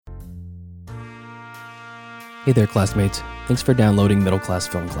Hey there, classmates. Thanks for downloading Middle Class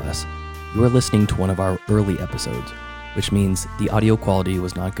Film Class. You are listening to one of our early episodes, which means the audio quality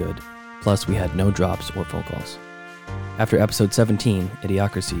was not good, plus we had no drops or phone calls. After episode 17,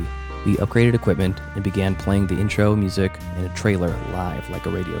 Idiocracy, we upgraded equipment and began playing the intro, music, and a trailer live like a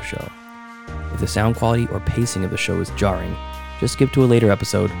radio show. If the sound quality or pacing of the show is jarring, just skip to a later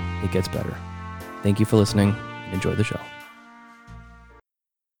episode, it gets better. Thank you for listening, and enjoy the show.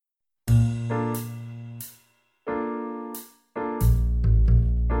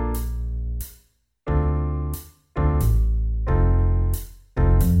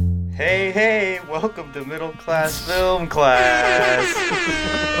 Hey, welcome to Middle Class Film Class.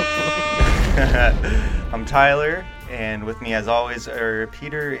 I'm Tyler, and with me as always are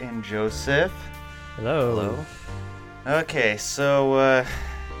Peter and Joseph. Hello. Okay, so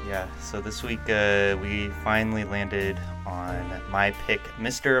this week we finally landed on my pick,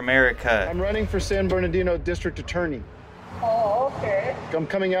 Mr. America. I'm running for San Bernardino District Attorney. Oh, okay. I'm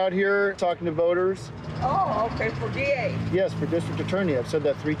coming out here talking to voters. Oh, okay, for DA. Yes, for District Attorney. I've said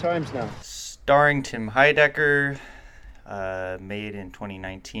that 3 times now. Starring Tim Heidecker, made in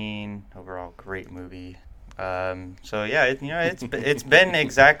 2019. Overall, great movie. It's been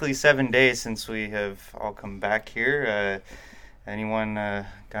exactly 7 days since we have all come back here. Anyone got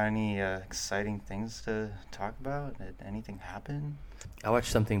any exciting things to talk about? Did anything happen? I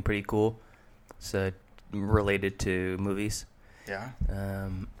watched something pretty cool. It's related to movies. Yeah.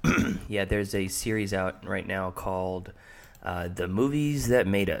 Yeah, there's a series out right now called The Movies That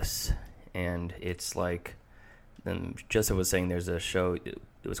Made Us. And it's like, Joseph was saying there's a show, it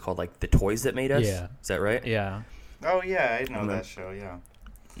was called like The Toys That Made Us. Yeah. Is that right? Yeah. Oh, yeah, I know that show, yeah.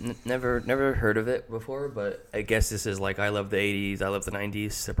 Never heard of it before, but I guess this is like I love the 80s, I love the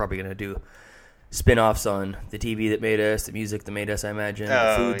 90s. They're probably going to do spin-offs on the TV that made us, the music that made us, I imagine,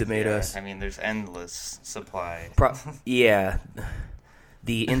 the food that made us. I mean, there's endless supply. Yeah.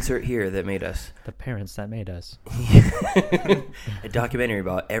 The insert here that made us. The parents that made us. A documentary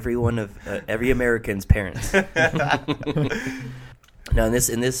about every American's parents. Now, in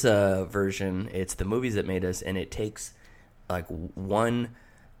this version, it's the movies that made us, and it takes like one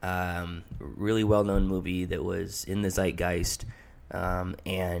really well-known movie that was in the zeitgeist,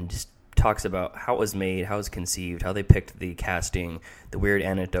 and talks about how it was made, how it was conceived, how they picked the casting, the weird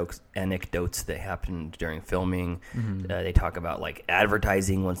anecdotes that happened during filming. Mm-hmm. They talk about like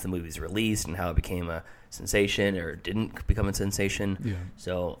advertising once the movie's released and how it became a sensation or didn't become a sensation. Yeah.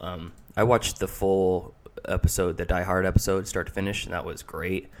 So I watched the full episode, the Die Hard episode, start to finish, and that was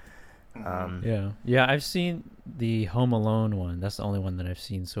great. Yeah, I've seen the Home Alone one. That's the only one that I've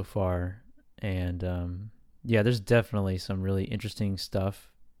seen so far. And there's definitely some really interesting stuff.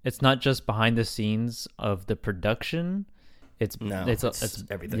 It's not just behind the scenes of the production. It's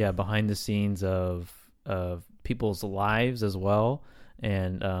everything. Yeah, behind the scenes of people's lives as well,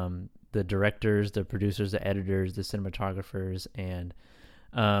 and the directors, the producers, the editors, the cinematographers, and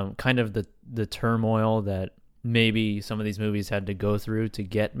kind of the turmoil that maybe some of these movies had to go through to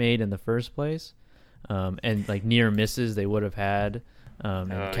get made in the first place, and like near misses they would have had.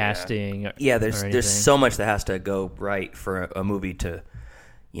 Casting. Yeah, there's so much that has to go right for a movie to,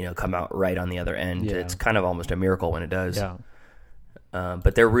 come out right on the other end. Yeah. It's kind of almost a miracle when it does. Yeah.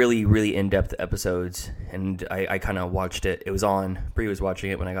 But they're really, really in-depth episodes, and I kind of watched it. It was on. Bree was watching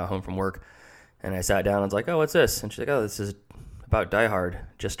it when I got home from work, and I sat down. I was like, "Oh, what's this?" And she's like, "Oh, this is about Die Hard.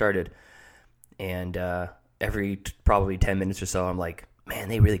 Just started." And every probably 10 minutes or so, I'm like, "Man,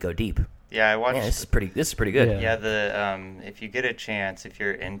 they really go deep." Yeah, I watched. Yeah, this is pretty good. Yeah, if you get a chance, if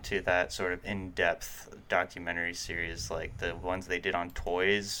you're into that sort of in-depth documentary series, like the ones they did on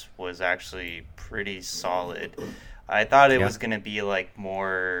Toys, was actually pretty solid. I thought it was going to be like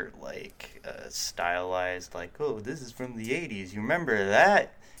more like stylized, like, oh, this is from the 80s. You remember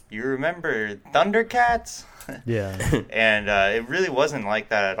that? You remember Thundercats? Yeah. And it really wasn't like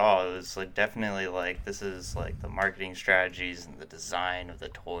that at all. It was like definitely like this is like the marketing strategies and the design of the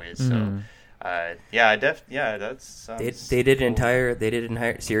toys. So that's they did an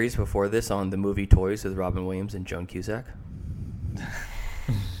entire series before this on the movie Toys with Robin Williams and Joan Cusack.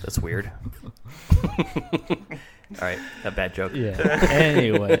 That's weird. All right, a bad joke. Yeah.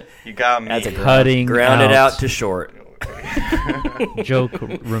 Anyway, you got me. That's a cutting grounded out to short. Joke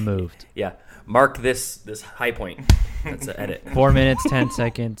removed. Yeah. Mark this high point. That's an edit. 4 minutes, 10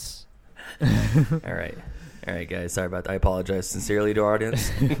 seconds. All right, guys. Sorry about that. I apologize sincerely to our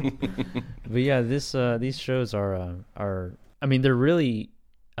audience. But yeah, these shows are I mean, they're really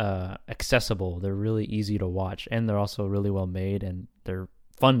accessible. They're really easy to watch, and they're also really well made, and they're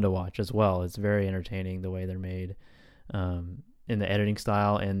fun to watch as well. It's very entertaining the way they're made. in the editing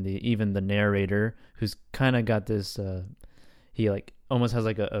style, and even the narrator, who's kind of got this he like almost has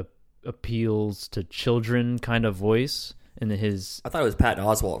like a appeals to children kind of voice in his. I thought it was Patton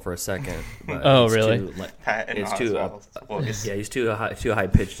Oswalt for a second. But Oh, it's really? Too, Patton it's too. Oswalt's voice. Yeah, he's too high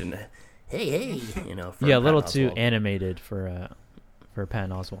pitched and hey, you know. For Yeah, a little Patton too Oswalt. animated for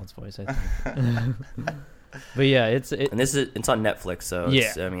Patton Oswalt's voice, I think. But yeah, it's And it's on Netflix, so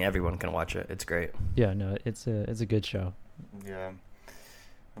Yeah. I mean everyone can watch it. It's great. yeah, no, it's a good show. Yeah.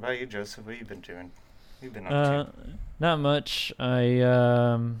 What about you, Joseph? What have you been doing? What have you been up to? Not much.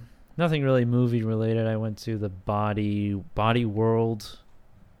 I nothing really movie related. I went to the Body World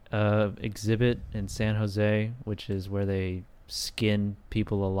exhibit in San Jose, which is where they skin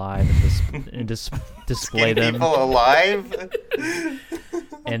people alive and display Skin them, people alive?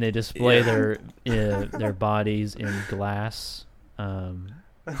 and they display their bodies in glass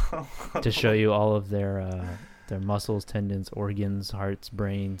to show you all of their muscles, tendons, organs, hearts,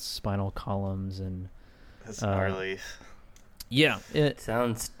 brains, spinal columns, and That's gnarly. yeah,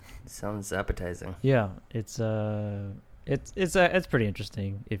 Sounds appetizing. yeah, it's pretty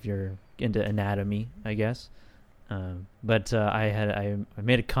interesting if you're into anatomy, I guess. But I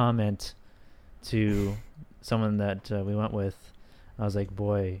made a comment to someone that we went with. I was like,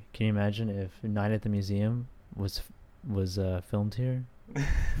 "Boy, can you imagine if Night at the Museum was filmed here?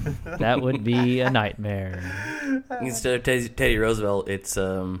 That would be a nightmare." Instead of Teddy Roosevelt, it's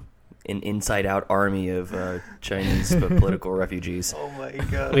an inside-out army of Chinese political refugees. Oh my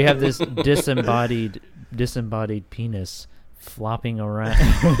god. We have this disembodied penis flopping around.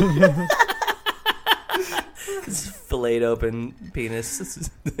 This filleted open penis.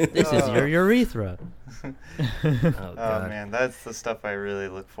 This is your urethra. Oh, Oh God. man, that's the stuff I really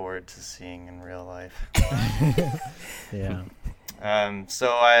look forward to seeing in real life. Yeah. So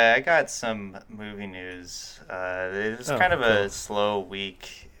I got some movie news. It was kind of a slow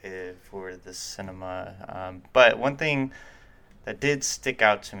week for the cinema. But one thing that did stick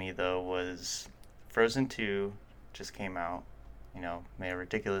out to me, though, was Frozen 2 just came out. You know, made a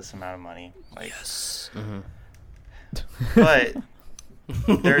ridiculous amount of money. Like, Yes. Mm-hmm. But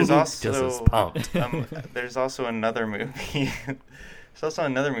there's Just as also pumped. there's also another movie. There's also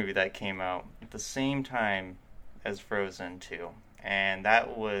another movie that came out at the same time as Frozen 2, and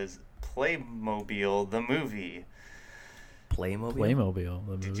that was Playmobil the movie. Playmobil. Playmobil.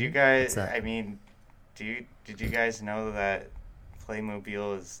 The Did movie. you guys? What's that? I mean, did you guys know that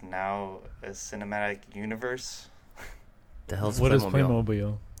Playmobil is now a cinematic universe? The hell's What is Playmobil?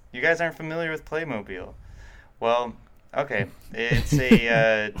 Playmobil? You guys aren't familiar with Playmobil. Well, okay, it's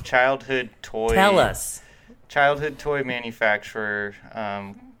a childhood toy. Tell us. Childhood toy manufacturer.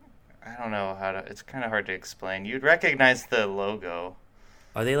 I don't know how to. It's kind of hard to explain. You'd recognize the logo.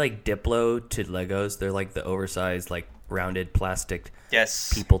 Are they like Diplo to Legos? They're like the oversized, like rounded plastic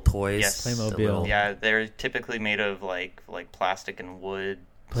Yes. people toys. Yes. The Playmobil. little- Yeah, they're typically made of like plastic and wood.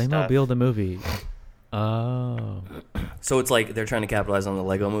 Playmobil stuff. the movie. Oh. So it's like they're trying to capitalize on the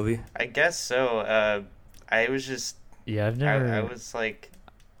Lego movie. I guess so. I was just. Yeah, I've never. I was like,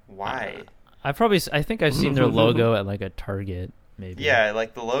 why? I think I've seen their logo at like a Target, maybe. Yeah,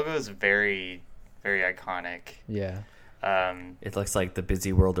 like the logo is very, very iconic. Yeah. It looks like the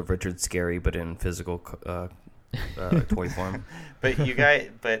Busy World of Richard Scarry, but in physical toy form. But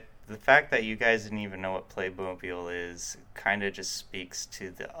the fact that you guys didn't even know what Playmobil is kind of just speaks to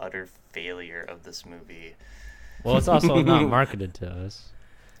the utter failure of this movie. Well, it's also not marketed to us.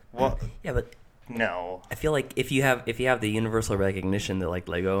 Well, Yeah, but no. I feel like if you have the universal recognition that like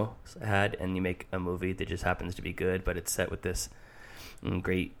Lego had, and you make a movie that just happens to be good, but it's set with this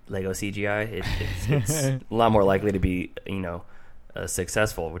great Lego CGI, it's a lot more likely to be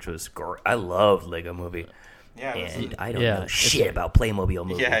successful. Which was I love Lego Movie, Yeah. and I don't Yeah, know it's shit about Playmobil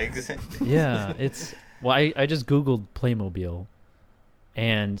movie. Yeah, exactly. Yeah, it's. Well, I just Googled Playmobil,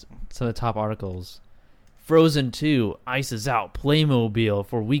 and some of the top articles. Frozen 2 ices out Playmobil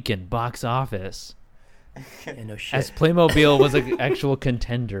for weekend box office. Yeah, no shit. As Playmobil was an actual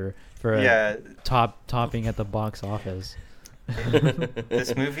contender for a Yeah. topping at the box office.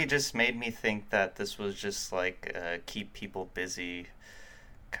 This movie just made me think that this was just like a keep people busy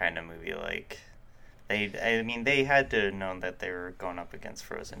kind of movie. Like they had to have known that they were going up against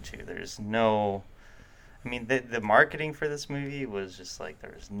Frozen 2. There's no, the marketing for this movie was just like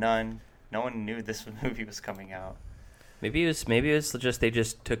there was none. No one knew this movie was coming out. Maybe it was just they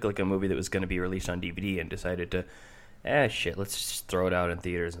just took like a movie that was going to be released on DVD and decided to, shit, let's just throw it out in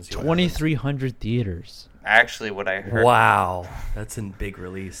theaters and see. 2,300 theaters Actually, what I heard. Wow, that's a big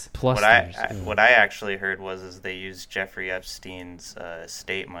release. plus. What I actually heard was they used Jeffrey Epstein's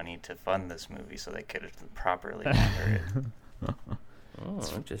estate money to fund this movie so they could properly cover it. Oh,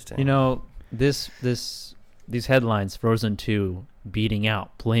 interesting. You know, these headlines, Frozen 2 beating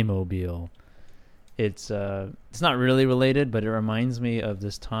out Playmobil. It's not really related, but it reminds me of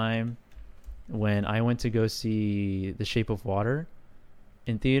this time when I went to go see The Shape of Water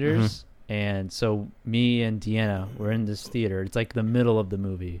in theaters. And so me and Deanna were in this theater. It's like the middle of the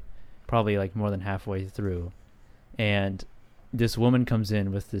movie, probably like more than halfway through. And this woman comes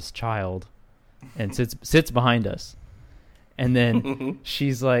in with this child and sits behind us. And then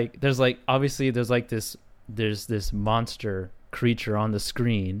she's like, there's this monster creature on the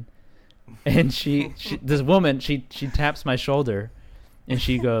screen. And this woman, she taps my shoulder and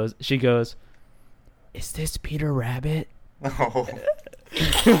she goes, "Is this Peter Rabbit?" Oh.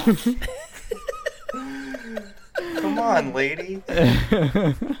 Come on, lady.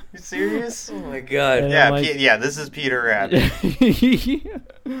 You serious? Oh my god. Yeah, like, this is Peter Rabbit.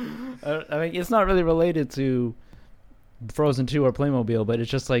 I mean, it's not really related to Frozen 2 or Playmobil, but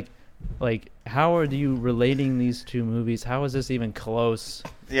it's just like how are you relating these two movies? How is this even close?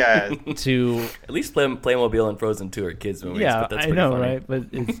 Yeah. To At least Playmobil and Frozen 2 are kids movies. yeah, but that's I pretty know, funny. right?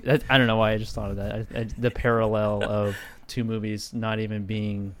 But I don't know why I just thought of that. The parallel of two movies not even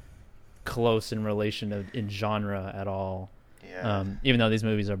being close in relation in genre at all. Yeah. Even though these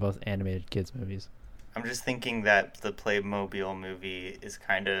movies are both animated kids movies. I'm just thinking that the Playmobil movie is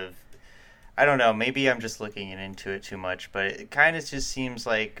kind of, I don't know, maybe I'm just looking into it too much, but it kind of just seems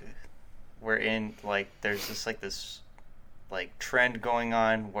like we're in, like, there's just like this like trend going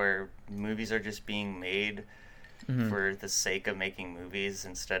on where movies are just being made for the sake of making movies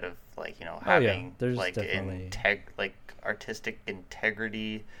instead of, like, you know, having There's like definitely like artistic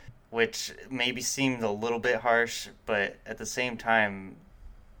integrity, which maybe seemed a little bit harsh, but at the same time,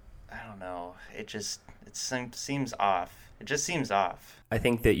 I don't know, it seems off. It just seems off. I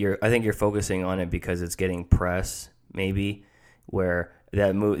think you're focusing on it because it's getting press, maybe, where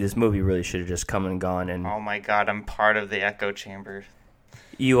this movie really should have just come and gone. And Oh my god, I'm part of the echo chamber.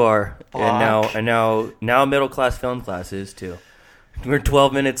 you are, Fuck. and now middle class film class is too. We're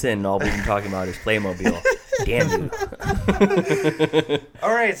 12 minutes in, and all we've been talking about is Playmobil. Damn you!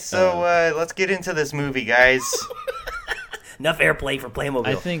 All right, so let's get into this movie, guys. Enough airplay for Playmobil.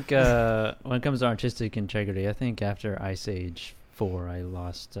 I think when it comes to artistic integrity, I think after Ice Age 4, I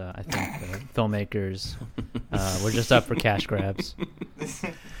lost. I think the filmmakers were just up for cash grabs.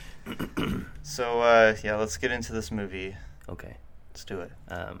 So yeah, let's get into this movie. Okay. Let's do it.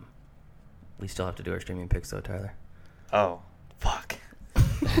 We still have to do our streaming picks, though, Tyler. Oh, fuck.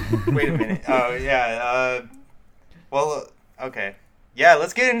 Wait a minute. Oh yeah. Well, okay. Yeah,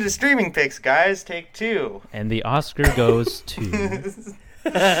 let's get into streaming picks, guys. Take 2. And the Oscar goes to.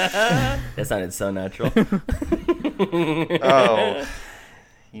 That sounded so natural. Oh,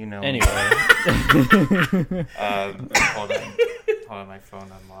 you know. Anyway. Hold on, my phone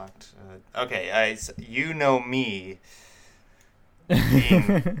unlocked. Okay, you know me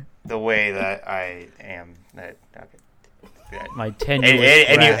being the way that I am. Okay. Yeah. My tenuous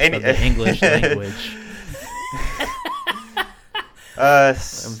grasp of the English language. I'm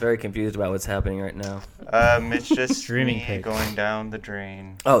very confused about what's happening right now. It's just Streaming me picks. going down the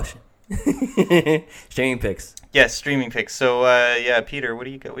drain. Oh, streaming picks. Yes, streaming picks. So, yeah, Peter, what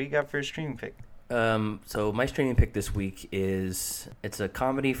do you got? What do you got for a streaming pick? So my streaming pick this week it's a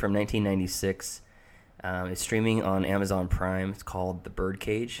comedy from 1996. It's streaming on Amazon Prime. It's called The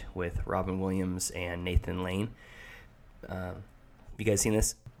Birdcage with Robin Williams and Nathan Lane. You guys seen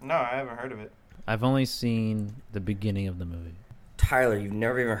this? No, I haven't heard of it. I've only seen the beginning of the movie. Tyler, you've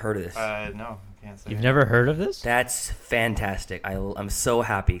never even heard of this. No, I can't say. You've never heard of this? That's fantastic. I'm so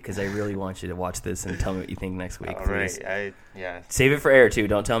happy because I really want you to watch this and tell me what you think next week. All Please. right, yeah. Save it for air too.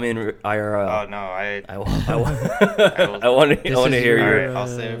 Don't tell me in IRL. Oh no, I I want to hear All your. right, I'll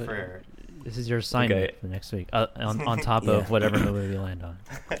save it for air. This is your assignment Okay. for next week. On top Yeah. of whatever movie we land on.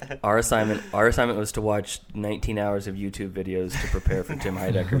 Our assignment was to watch 19 hours of YouTube videos to prepare for Tim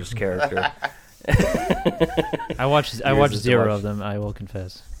Heidecker's character. I watched is to zero watch. of them. I will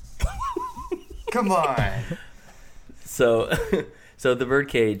confess. Come on. So The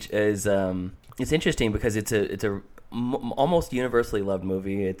Birdcage is it's interesting because it's a almost universally loved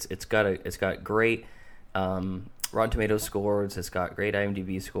movie. It's got great Rotten Tomatoes scores. It's got great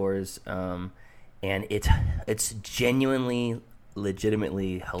IMDb scores, and it's genuinely,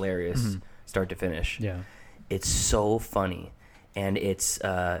 legitimately hilarious, start to finish. Yeah. It's so funny, and it's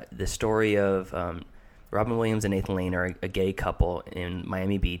the story of Robin Williams and Nathan Lane are a gay couple in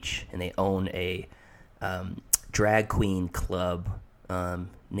Miami Beach, and they own a drag queen club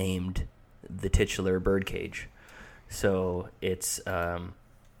named the titular Birdcage. So it's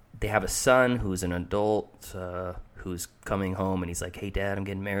they have a son who's an adult who's coming home, and he's like, hey, Dad, I'm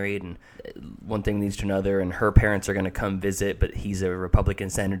getting married, and one thing leads to another, and her parents are going to come visit, but he's a Republican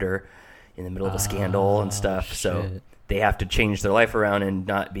senator in the middle of a scandal and stuff, so they have to change their life around and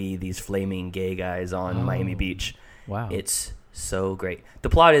not be these flaming gay guys on Miami Beach. Wow. It's so great. The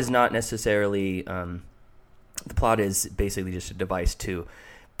plot is not necessarily the plot is basically just a device to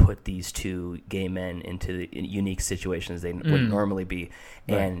put these two gay men into unique situations they wouldn't normally be.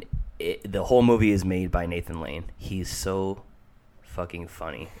 Right. And the whole movie is made by Nathan Lane. He's so fucking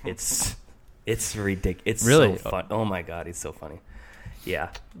funny. It's ridiculous. It's really so fun. Oh my God, he's so funny. Yeah.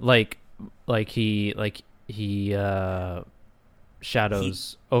 Like he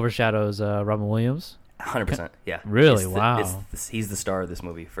overshadows Robin Williams. 100%. Yeah. Really? Wow. He's the star of this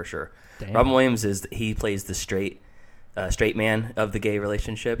movie for sure. Damn. Robin Williams he plays the straight man of the gay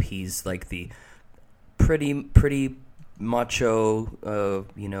relationship. He's like the pretty macho,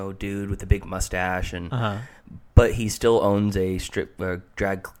 dude with a big mustache, and but he still owns a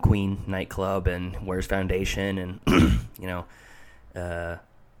drag queen nightclub and wears foundation and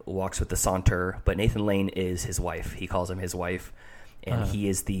walks with the saunter. But Nathan Lane is his wife. He calls him his wife. And he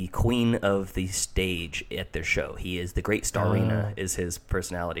is the queen of the stage at their show. He is the great Starina is his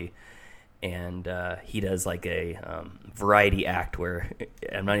personality. And he does like a variety act where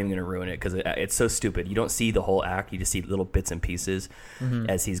I'm not even going to ruin it because it's so stupid. You don't see the whole act. You just see little bits and pieces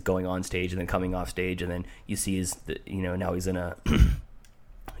as he's going on stage and then coming off stage. And then you see now he's in a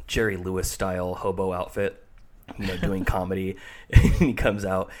Jerry Lewis style hobo outfit, doing comedy. And he comes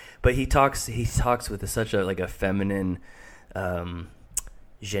out. But he talks with such a feminine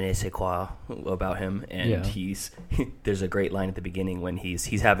je ne sais quoi about him, and there's a great line at the beginning when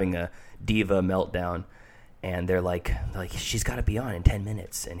he's having a diva meltdown, and they're like she's got to be on in 10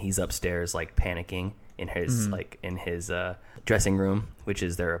 minutes, and he's upstairs like panicking in his in his dressing room, which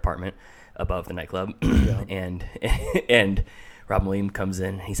is their apartment above the nightclub. and Robin Williams comes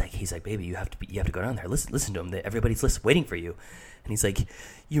in, and he's like baby, you have to go down there, listen to him, everybody's waiting for you. And he's like,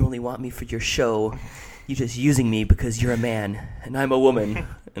 you only want me for your show. You're just using me because you're a man and I'm a woman.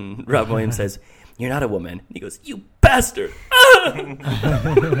 And Robin Williams says, you're not a woman. And he goes, you bastard. And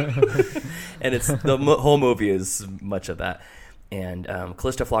it's the whole movie is much of that. And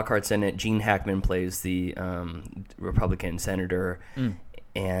Calista Flockhart's in it. Gene Hackman plays the Republican senator.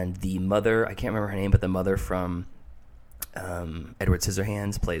 And the mother, I can't remember her name, but the mother from Edward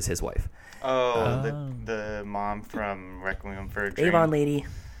Scissorhands plays his wife. The mom from Requiem for a Dream. Avon lady.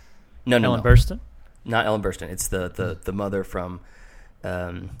 No. Ellen Burstyn? Not Ellen Burstyn. It's the mother from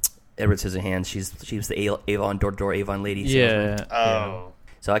Edward Scissorhands. She was the Avon door Avon lady. Yeah.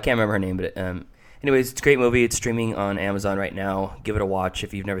 So I can't remember her name, but anyways, it's a great movie. It's streaming on Amazon right now. Give it a watch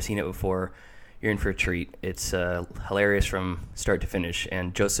if you've never seen it before. You're in for a treat. It's hilarious from start to finish.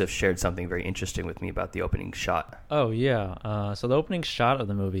 And Joseph shared something very interesting with me about the opening shot. Oh, yeah. So the opening shot of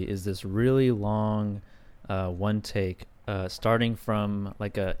the movie is this really long one take, starting from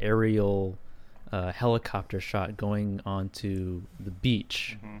like a aerial helicopter shot going onto the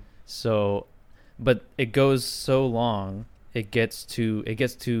beach. So, but it goes so long, it gets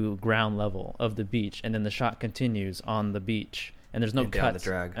to ground level of the beach, and then the shot continues on the beach, and there's no cuts. Down the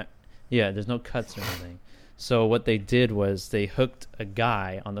drag. There's no cuts or anything. So what they did was they hooked a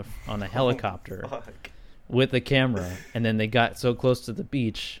guy on a helicopter with a camera, and then they got so close to the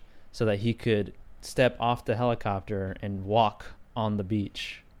beach so that he could step off the helicopter and walk on the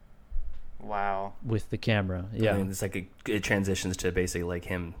beach. Wow. With the camera. Yeah. And it's like it transitions to basically like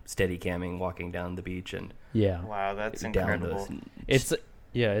him steady camming, walking down the beach, and wow, that's incredible. It's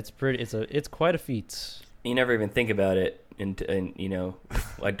quite a feat. You never even think about it. And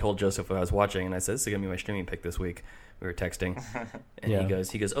I told Joseph when I was watching, and I said, this is going to be my streaming pick this week. We were texting, and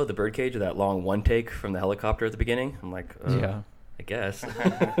he goes, oh, the birdcage, or that long one take from the helicopter at the beginning? I'm like, I guess.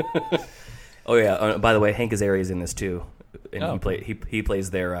 Oh, yeah. By the way, Hank Azaria is in this, too. And he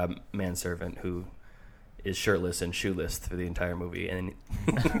plays their manservant who is shirtless and shoeless through the entire movie. And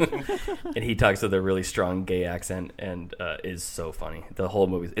and he talks with a really strong gay accent and is so funny. The whole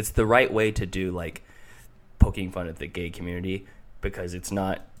movie. It's the right way to do, like, poking fun at the gay community, because it's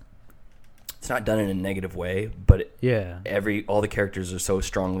not done in a negative way, but all the characters are so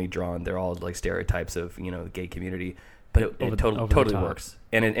strongly drawn. They're all like stereotypes of the gay community, but it totally works.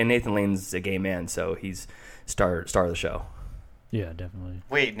 And Nathan Lane's a gay man, so he's star of the show. Yeah, definitely.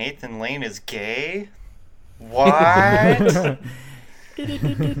 Wait, Nathan Lane is gay? What?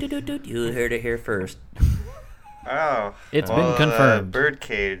 You heard it here first. Oh, it's been confirmed.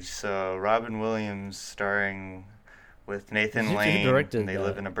 Birdcage. So Robin Williams starring with Nathan Lane, and they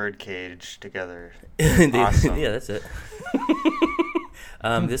live in a birdcage together. Awesome. Yeah, that's it.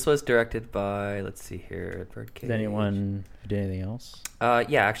 This was directed by, let's see here, Birdcage. Did anyone who did anything else?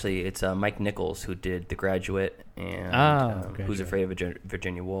 Yeah, actually, it's Mike Nichols who did The Graduate and Graduate. Who's Afraid of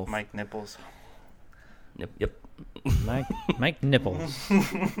Virginia Woolf. Mike Nipples. Yep. Mike Nipples.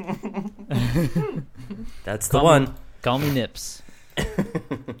 That's the one. Call me Nips.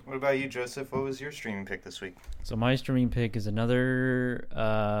 What about you, Joseph? What was your streaming pick this week? So my streaming pick is another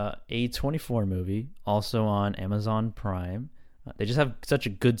A24 movie, also on Amazon Prime. They just have such a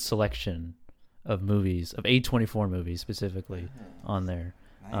good selection of movies, of A24 movies specifically, on there.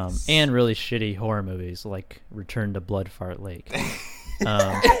 Nice. And really shitty horror movies like Return to Bloodfart Lake.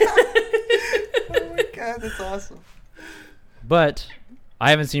 Oh my god, that's awesome. But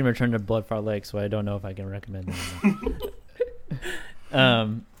I haven't seen Return to Bloodfart Lake, so I don't know if I can recommend it.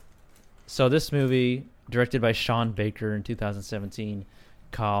 So this movie, directed by Sean Baker in 2017,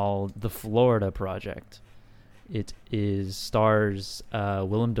 called The Florida Project. It stars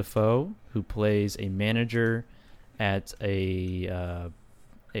Willem Dafoe, who plays a manager at a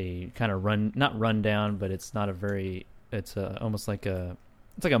kind of not rundown, but it's not a very, it's almost like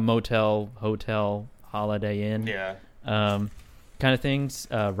it's like a motel, hotel, Holiday Inn. Yeah. Kind of things,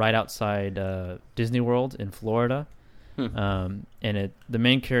 right outside Disney World in Florida. And the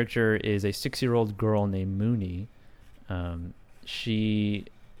main character is a 6-year-old girl named Mooney. She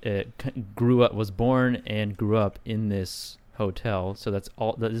was born and grew up in this hotel, so this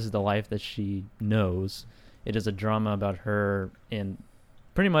is the life that she knows. It is a drama about her and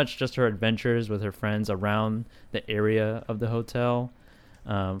pretty much just her adventures with her friends around the area of the hotel,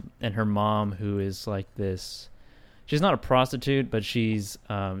 and her mom, who is like this. She's not a prostitute, but she's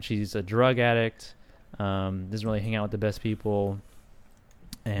a drug addict. Doesn't really hang out with the best people,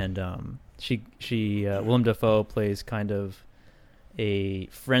 and Willem Dafoe plays kind of a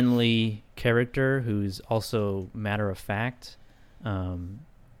friendly character who's also matter of fact, tough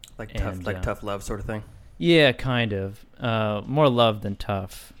love sort of thing. Yeah, kind of more love than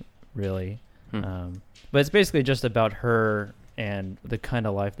tough, really. But it's basically just about her and the kind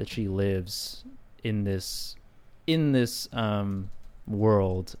of life that she lives in this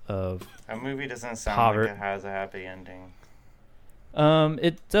world of That movie doesn't sound Poverty. like it has a happy ending.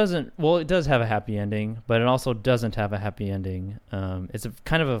 It doesn't. Well, it does have a happy ending, but it also doesn't have a happy ending. It's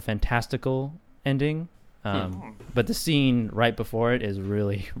kind of a fantastical ending. But the scene right before it is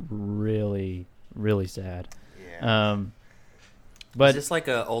really, really, really sad. Yeah. But is this like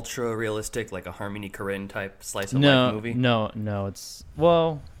a ultra realistic, like a Harmony Korine type slice of no, life movie? no. It's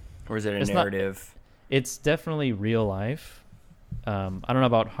or is it a it's narrative? It's definitely real life. I don't know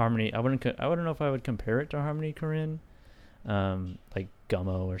about Harmony. I wouldn't know if I would compare it to Harmony Korine, like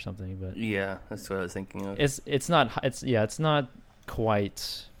Gummo or something. But Yeah, that's what I was thinking of. it's not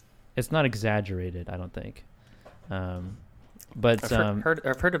quite. It's not exaggerated, I don't think. But I've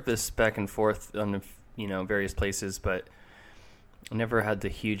heard of this back and forth on various places, but I never had the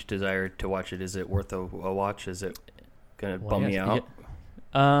huge desire to watch it. Is it worth a watch? Is it gonna bum me out?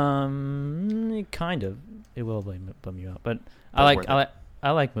 Kind of. It will bum you out, but But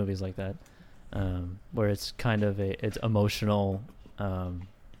I like movies like that, where it's kind of it's emotional,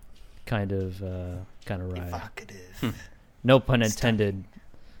 kind of ride. Evocative. No pun intended,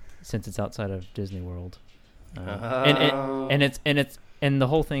 since it's outside of Disney World. And the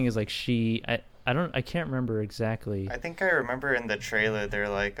whole thing is like I can't remember exactly. I think I remember in the trailer they're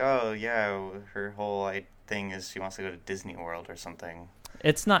like, oh yeah, her whole thing is she wants to go to Disney World or something.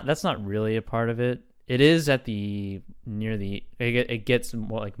 That's not really a part of it. It is at it gets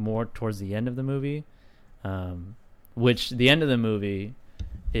more towards the end of the movie, which the end of the movie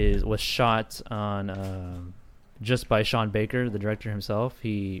was shot on just by Sean Baker, the director himself.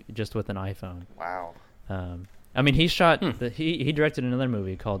 He just with an iPhone. Wow. I mean, he shot he directed another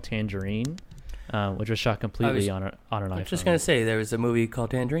movie called Tangerine, which was shot completely on an iPhone. I was just gonna say there was a movie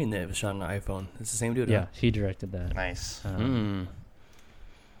called Tangerine that was shot on an iPhone. It's the same dude. Yeah, he directed that. Nice.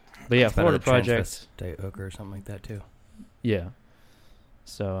 But yeah, Florida Project, Diet Hooker or something like that too. Yeah.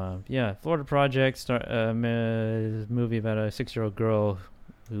 So Florida Project, movie about a 6-year-old girl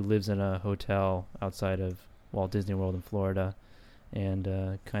who lives in a hotel outside of Walt Disney World in Florida,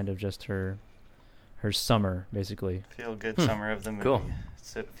 and kind of just her summer, basically. Feel good summer of the movie. Cool.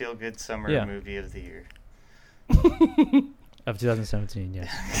 So feel good summer movie of the year. Of 2017, yes.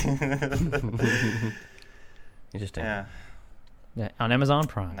 Interesting. Yeah. Yeah, on Amazon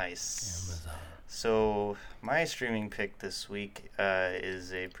Prime. Nice. Amazon. So my streaming pick this week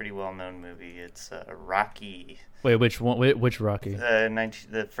is a pretty well-known movie. It's Rocky. Wait, which one? Which Rocky?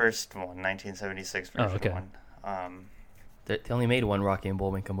 The first one, 1976 version okay. one. They only made one Rocky and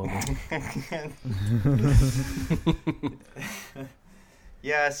Bullwinkle movie.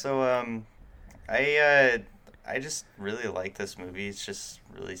 Yeah, so I just really like this movie. It's just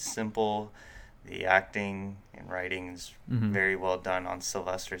really simple. The acting and writing is very well done on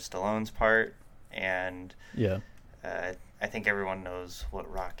Sylvester Stallone's part, and Yeah. I think everyone knows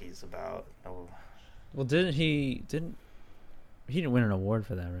what Rocky's about. Oh, Well, he didn't win an award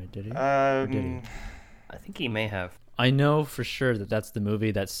for that, right? Did he? Or did he? I think he may have. I know for sure that that's the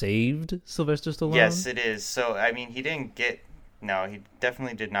movie that saved Sylvester Stallone. Yes, it is. So, I mean, he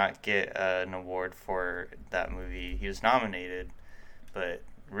definitely did not get an award for that movie. He was nominated, but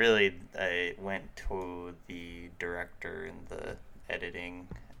really it went to the director and the editing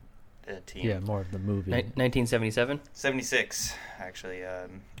team. Yeah, more of the movie. 1977. 76, actually.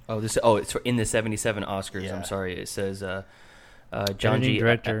 It's in the 77 Oscars. Yeah. I'm sorry. It says John Editing, G.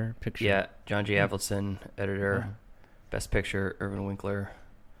 director, picture. Yeah, John G. Avildsen, editor, Best Picture, Irvin Winkler,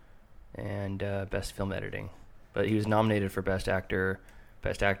 and Best Film Editing. But he was nominated for Best Actor,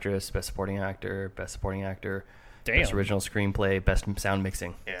 Best Actress, Best Supporting Actor, Best Supporting Actor, Best Original Screenplay, Best Sound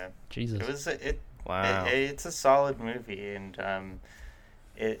Mixing. Yeah. Jesus. Wow. It's a solid movie, and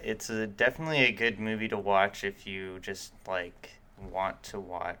it's definitely a good movie to watch if you just like want to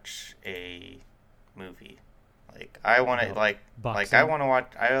watch a movie. Like I want to Boxing. I want to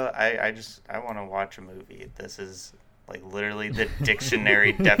watch I want to watch a movie. This is like literally the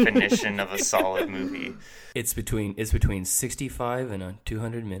dictionary definition of a solid movie. It's between 65 and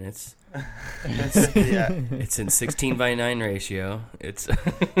 200 minutes. Yeah. It's in 16:9 ratio. It's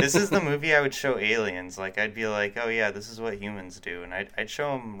This is the movie I would show aliens. Like I'd be like, oh yeah, this is what humans do, and I'd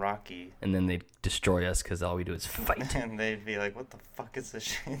show them Rocky, and then they destroy us because all we do is fight. and they'd be like, what the fuck is this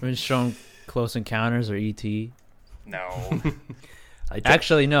shit? We're showing Close Encounters or E.T. No.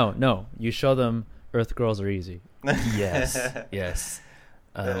 Actually, no. You show them Earth Girls Are Easy. yes.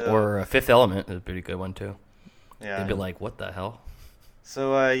 Or Fifth Element is a pretty good one too. Yeah. They'd be like, "What the hell?"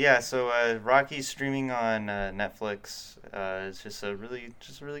 So Rocky's streaming on Netflix. It's just a really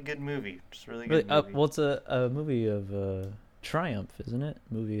good movie. Just a really good movie. Well, it's a movie of triumph, isn't it?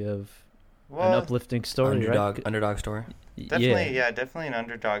 Movie of an Well, uplifting story, right? Underdog story. definitely an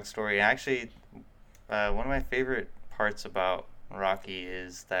underdog story. Actually, one of my favorite parts about Rocky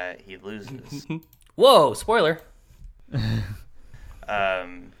is that he loses. Whoa! Spoiler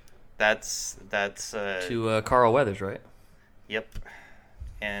That's to Carl Weathers, right? Yep.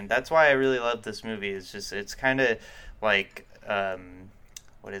 And that's why I really love this movie. It's kind of like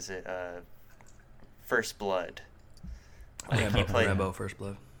what is it? First Blood. Like Rambo First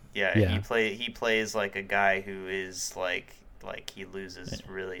Blood. Yeah, Yeah. he plays like a guy who is like he loses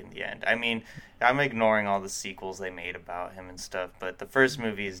really in the end. I mean, I'm ignoring all the sequels they made about him and stuff, but the first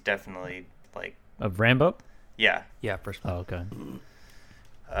movie is definitely like Of Rambo? yeah. Yeah, First Blood. Oh, okay.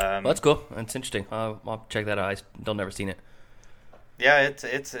 Well, that's cool. That's interesting. I'll check that out. I still never seen it. Yeah, it's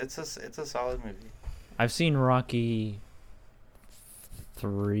a solid movie. I've seen Rocky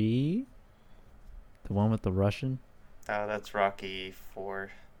 3, the one with the Russian. Oh, that's Rocky 4.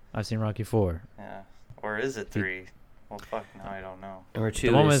 I've seen Rocky 4. Yeah. Or is it 3? Well, fuck, now I don't know. Number The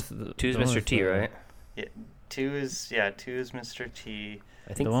two one is with two is the one Mr. with T, the- right? Yeah, 2 is Mr. T.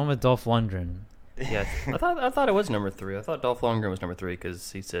 I think The one with Dolph Lundgren. Yeah, I thought it was number 3. I thought Dolph Lundgren was number 3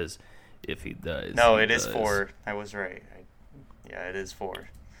 because he says if he does. No, he it is does. 4. I was right. Yeah, it is 4.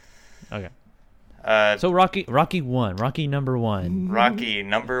 Okay. So So Rocky 1, Rocky number 1. Rocky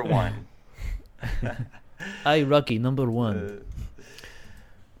number 1. Rocky number 1.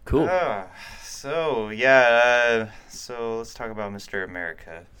 Cool. So let's talk about Mr.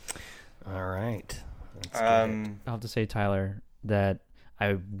 America. All right. Let's get it. I'll have to say, Tyler, that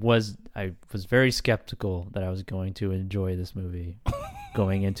I was very skeptical that I was going to enjoy this movie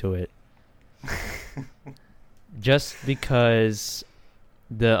going into it. Just because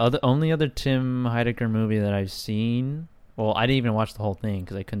the only other Tim Heidecker movie that I've seen, well, I didn't even watch the whole thing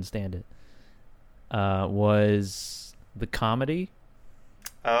because I couldn't stand it, was the comedy.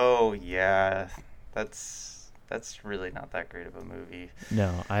 Oh yeah, that's really not that great of a movie.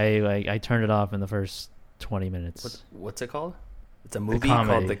 No, I turned it off in the first 20 minutes. What's it called? It's a movie Comedy.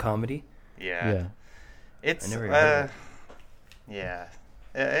 called The Comedy. Yeah, Yeah. it's I never heard of it. yeah,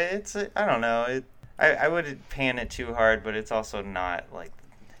 it's I don't know. I wouldn't pan it too hard, but it's also not like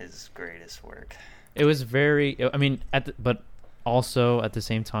his greatest work. It was very. I mean, but also at the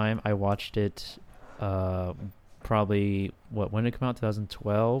same time, I watched it. Probably when did it come out?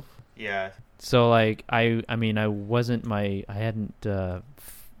 2012. Yeah, So like I mean I hadn't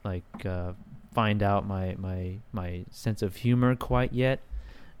find out my sense of humor quite yet.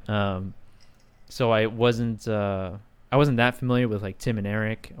 So I wasn't that familiar with like Tim and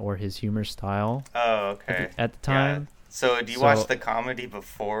Eric or his humor style Oh, okay. at the time. So, do you watch the comedy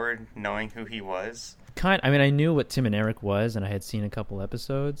before knowing who he was? I mean, I knew what Tim and Eric was, and I had seen a couple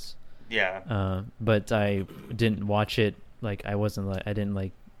episodes. Yeah. But I didn't watch it. Like, I didn't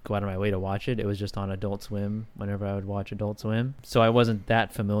like go out of my way to watch it. It was just on Adult Swim whenever I would watch Adult Swim. So I wasn't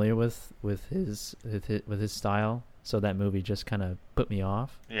that familiar with his style. So that movie just kind of put me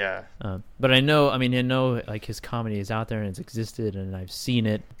off. Yeah. But I know like his comedy is out there and it's existed and I've seen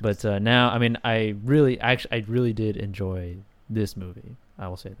it. But now, I mean, I really did enjoy this movie. I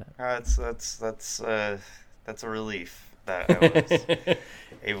will say that. That's a relief that I was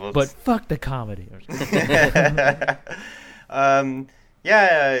able to. But fuck the comedy.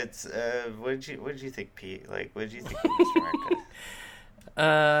 Yeah, it's what did you think, Pete? Like, what did you think of Mr. America?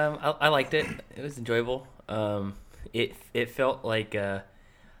 I liked it. It was enjoyable. It felt like it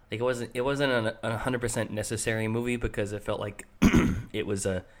wasn't a 100% necessary movie because it felt like it was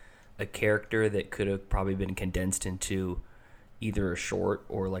a character that could have probably been condensed into either a short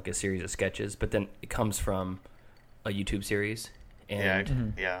or like a series of sketches. But then it comes from a YouTube series,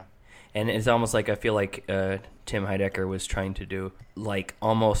 and yeah. And it's almost like I feel like Tim Heidecker was trying to do like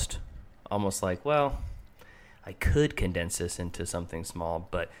almost like, well, I could condense this into something small,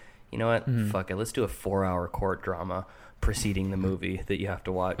 but you know what? Fuck it. Let's do a 4-hour court drama preceding the movie that you have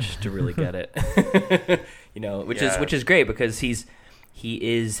to watch to really get it. Which is great because he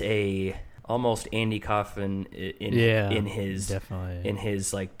is a almost Andy Kaufman in his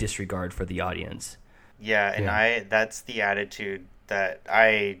like disregard for the audience. Yeah, and that's the attitude that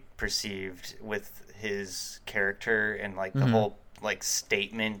I perceived with his character and like the whole like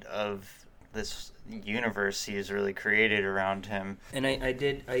statement of this universe he has really created around him. And I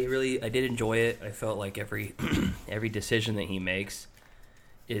did enjoy it. I felt like every decision that he makes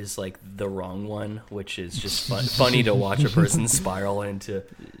is like the wrong one, which is just funny to watch a person spiral into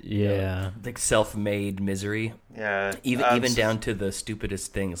like self-made misery. Yeah, even down to the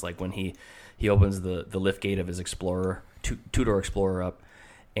stupidest things, like when he opens the lift gate of his Explorer, two-door Explorer up,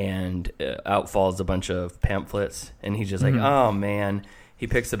 and out falls a bunch of pamphlets, and he's just like, oh man, he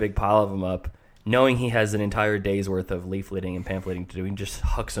picks a big pile of them up, knowing he has an entire day's worth of leafleting and pamphleting to do. He just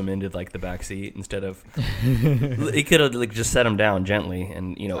hucks them into like the back seat instead of he could have like just set them down gently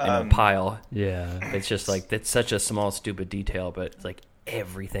and in a pile. Yeah, it's just like that's such a small stupid detail, but it's like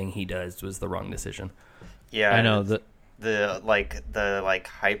everything he does was the wrong decision. Yeah, I know the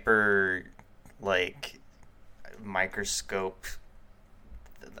hyper like microscope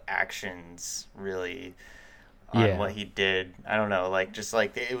actions really on what he did. I don't know, like just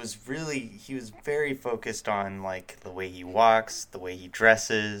like it was really, he was very focused on like the way he walks, the way he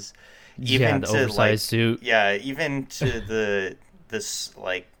dresses, even the to oversized like suit. Yeah, even to this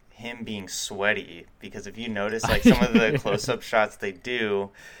like him being sweaty, because if you notice like some of the close-up shots they do,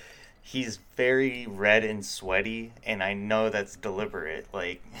 he's very red and sweaty, and I know that's deliberate.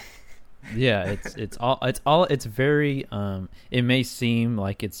 Like yeah, it's very it may seem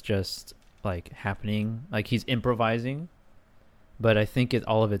like it's just like happening, like he's improvising, but I think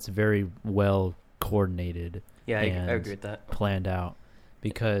all of it's very well coordinated. Yeah, I agree with that. Planned out,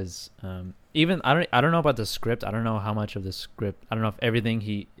 because even I don't know about the script. I don't know how much of the script. I don't know if everything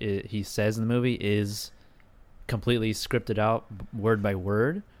he says in the movie is completely scripted out word by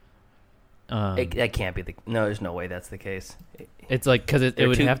word. That can't be no. There's no way that's the case. It's like because it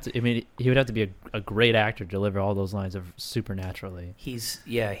would have to. I mean, he would have to be a great actor to deliver all those lines of supernaturally. He's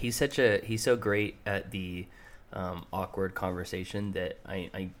so great at the awkward conversation that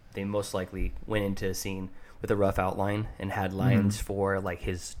they most likely went into a scene with a rough outline and had lines for like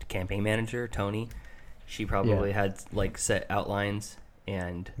his campaign manager Tony. She probably had like set outlines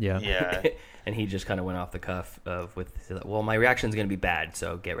and and he just kind of went off the cuff well, my reaction is going to be bad,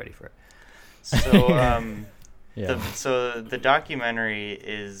 so get ready for it. So so the documentary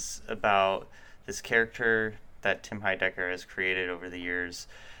is about this character that Tim Heidecker has created over the years.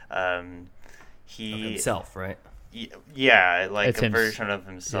 He of himself, right? Yeah, like it's a version of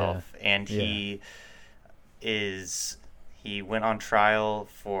himself, and he went on trial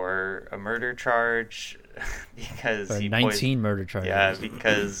for a murder charge because he 19 murder charges. Yeah,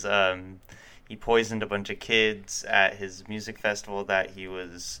 because he poisoned a bunch of kids at his music festival that he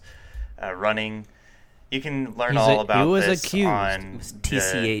was running. You can learn all about this accused. on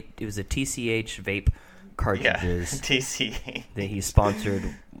TCH. It was a TCH vape cartridges. TCH that he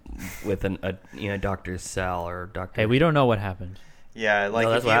sponsored with a Dr. Sal or Dr. Hey, we don't know what happened. Yeah, like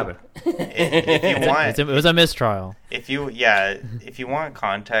no, that's what happened. If you want, it was a mistrial. If you want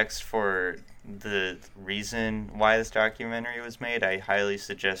context for the reason why this documentary was made, I highly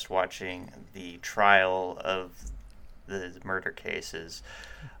suggest watching the trial of the murder cases.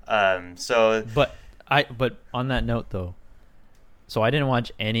 But But on that note, though, so I didn't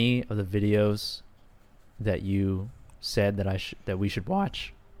watch any of the videos that you said that we should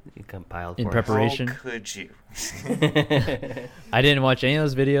watch. You compiled in for preparation. How could you? I didn't watch any of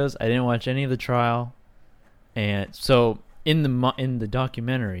those videos. I didn't watch any of the trial, and so in the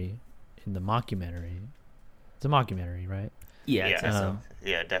documentary, in the mockumentary, it's a mockumentary, right? Yeah, Yeah,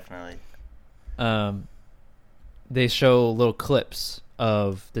 yeah, definitely. They show little clips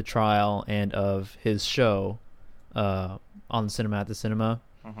of the trial and of his show on Cinema at the Cinema.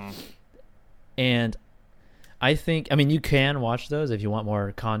 Mm-hmm. And I think, I mean, you can watch those if you want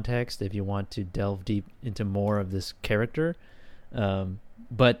more context, if you want to delve deep into more of this character.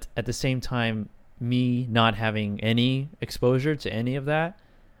 But at the same time, me not having any exposure to any of that,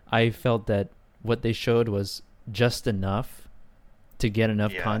 I felt that what they showed was just enough to get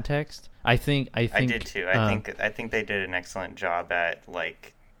enough context. I did too. I think they did an excellent job at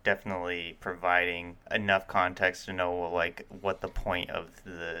like definitely providing enough context to know like what the point of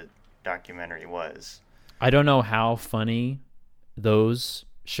the documentary was. I don't know how funny those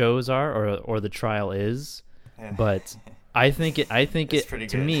shows are or the trial is, but I think it to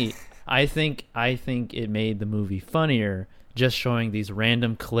good. Me, I think it made the movie funnier just showing these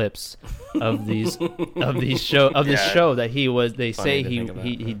random clips of these show that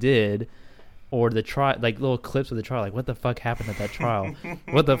he did, or the trial, like little clips of the trial, like what the fuck happened at that trial,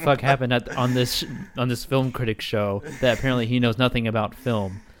 what the fuck happened on this film critic show that apparently he knows nothing about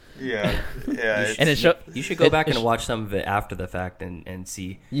film. Yeah. You should go back and watch some of it after the fact and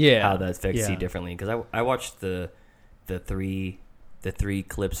see how that affects you differently. Because I watched the three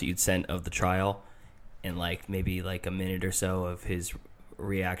clips that you'd sent of the trial, and like maybe like a minute or so of his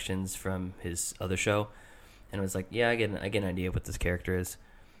reactions from his other show, and it was like, I get an idea of what this character is.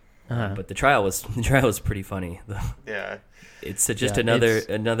 But the trial was pretty funny. Yeah, it's just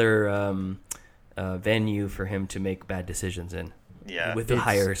another venue for him to make bad decisions in. Yeah, with the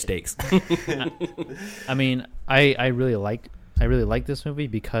higher stakes. I mean, I really like this movie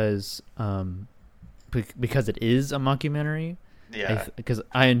because it is a mockumentary. Yeah, because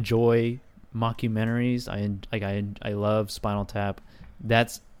I enjoy mockumentaries. I love Spinal Tap.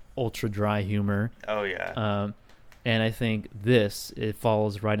 That's ultra dry humor. Oh yeah. And I think it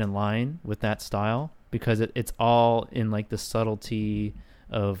falls right in line with that style because it's all in like the subtlety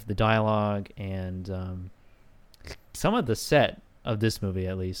of the dialogue and some of the set of this movie,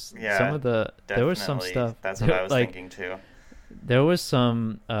 at least. Yeah, some of there was some stuff. That's what I was thinking too. There was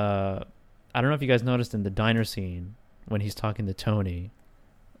some. I don't know if you guys noticed in the diner scene when he's talking to Tony,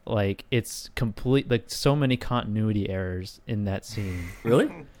 like it's complete, like so many continuity errors in that scene.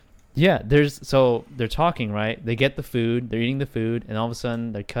 Really? Yeah, they're talking, right? They get the food, they're eating the food, and all of a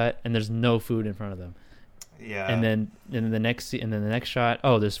sudden they're cut, and there's no food in front of them. Yeah. And then the next shot,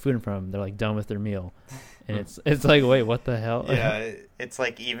 there's food in front of them. They're like done with their meal, and it's like, wait, what the hell? Yeah, it's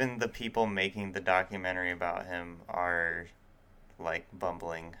like even the people making the documentary about him are like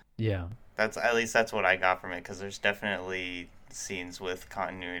bumbling. Yeah. That's what I got from it, because there's definitely scenes with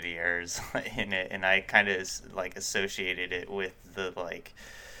continuity errors in it, and I kind of like associated it with the like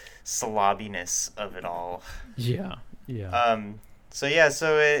slobbiness of it all. Yeah. So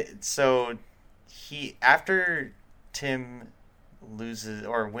he, after Tim loses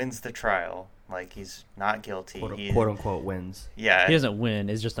or wins the trial, like he's not guilty, quote unquote wins. Yeah, he doesn't win.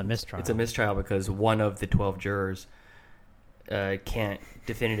 It's just a mistrial. It's a mistrial because one of the 12 jurors can't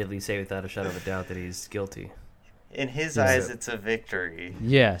definitively say without a shadow of a doubt that he's guilty. In his eyes, it's a victory.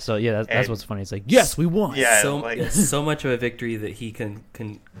 Yeah, so that's what's funny. It's like, yes, we won. Yeah, it's so much of a victory that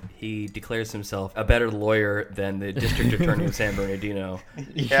he declares himself a better lawyer than the district attorney of San Bernardino.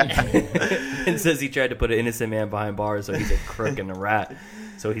 Yeah, and says he tried to put an innocent man behind bars, so he's a crook and a rat.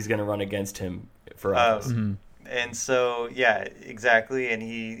 So he's going to run against him for office. And so, yeah, exactly. And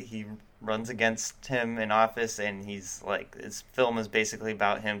he runs against him in office, and he's like, his film is basically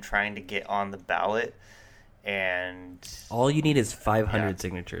about him trying to get on the ballot. And all you need is 500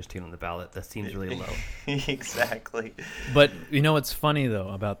 signatures to get on the ballot. That seems really low. Exactly. But you know what's funny though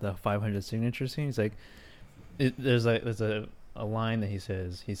about the 500 signature scene? He's like, there's a line that he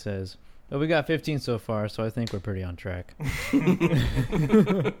says, "Well, we got 15 so far, so I think we're pretty on track."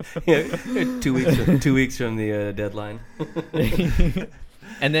 Yeah, 2 weeks from the deadline.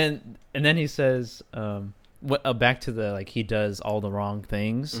 and then he says, back to the like he does all the wrong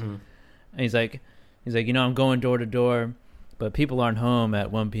things, and he's like, I'm going door to door, but people aren't home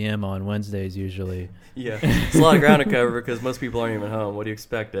at 1 p.m. on Wednesdays usually. Yeah, it's a lot of ground to cover because most people aren't even home. What do you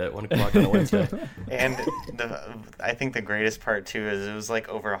expect at 1 o'clock on a Wednesday? And I think the greatest part too is it was like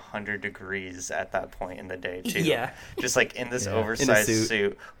over 100 degrees at that point in the day too. Yeah, just like in this Yeah. oversized In a suit.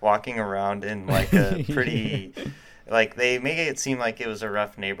 suit, walking around in like a pretty, like they make it seem like it was a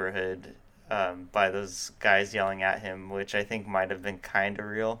rough neighborhood by those guys yelling at him, which I think might have been kind of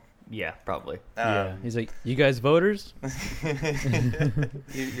real. yeah, probably. Yeah, he's like, "You guys voters?"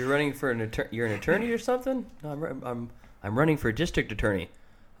 You're running for you're an attorney or something? No, I'm running for district attorney.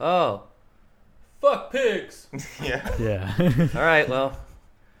 Oh, fuck pigs. Yeah. Yeah. All right, well,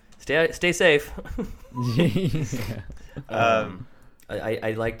 stay safe. Yeah.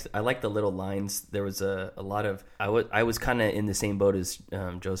 I liked the little lines. There was a lot of I was kind of in the same boat as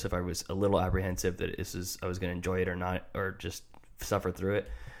Joseph. I was a little apprehensive that I was going to enjoy it or not, or just suffer through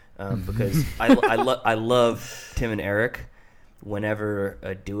it, because I love Tim and Eric. Whenever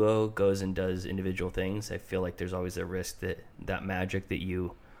a duo goes and does individual things, I feel like there's always a risk that magic that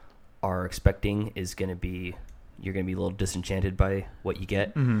you are expecting is going to be, you're going to be a little disenchanted by what you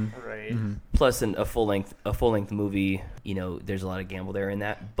get. Mm-hmm. Right. Mm-hmm. Plus, in a full length movie, there's a lot of gamble there in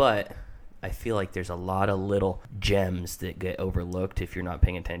that. But I feel like there's a lot of little gems that get overlooked if you're not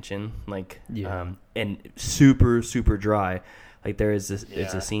paying attention. Like, Yeah. And super super dry. Like there's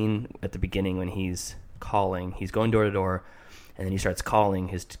Yeah. a scene at the beginning when he's going door to door, and then he starts calling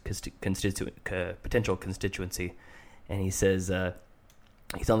his potential constituency, and he says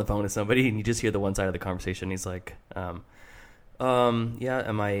he's on the phone with somebody, and you just hear the one side of the conversation. He's like, yeah,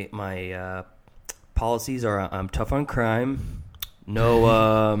 and my policies are I'm tough on crime,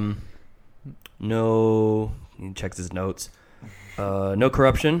 no, he checks his notes, no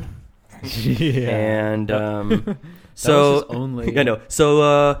corruption, Yeah. and That so was his only. I know.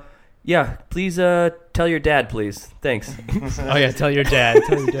 So yeah, please tell your dad, please. Thanks. Oh yeah, tell your dad.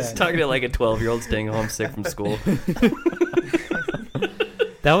 Tell your He's dad. talking to like a 12-year-old staying home sick from school.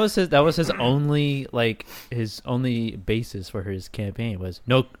 That was his only his only basis for his campaign was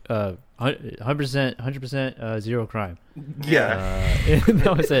no 100% zero crime. Yeah.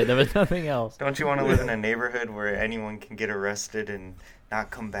 That was it. There was nothing else. Don't you want to live in a neighborhood where anyone can get arrested and not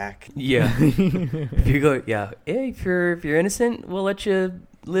come back? Yeah. If you go, yeah. Hey, if you're innocent, we'll let you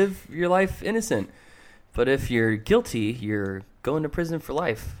live your life innocent. But if you're guilty, you're going to prison for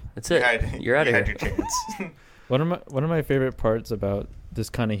life. That's it. You're out of you here. had your chance. One of my favorite parts about this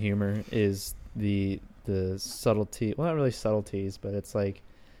kind of humor is the subtlety. Well, not really subtleties, but it's like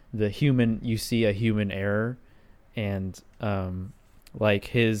you see a human error, and like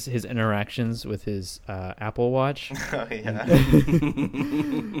his interactions with his Apple Watch, Oh yeah.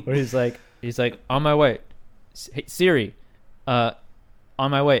 where he's like on my way, hey, Siri, on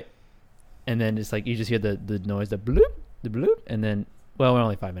my way, and then it's like you just hear the noise, the bloop, and then we're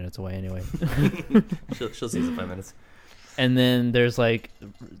only 5 minutes away anyway. She'll see us in 5 minutes. And then there's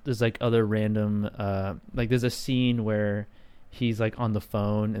other random there's a scene where he's like on the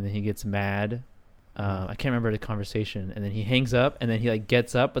phone and then he gets mad. I can't remember the conversation, and then he hangs up and then he like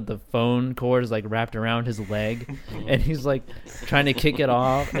gets up, but the phone cord is like wrapped around his leg, and he's like trying to kick it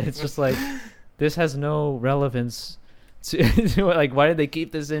off, and it's just like, this has no relevance to like, why did they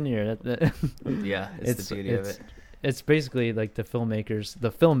keep this in here? Yeah, it's the beauty of it. It's basically like the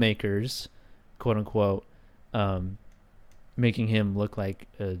filmmakers, quote unquote, making him look like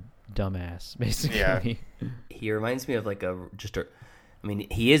a dumbass, basically. Yeah. He reminds me of like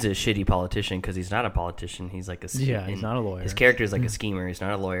he is a shitty politician because he's not a politician. He's like He's not a lawyer. His character is like a schemer. He's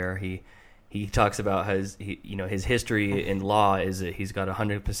not a lawyer. He talks about his history in law is that he's got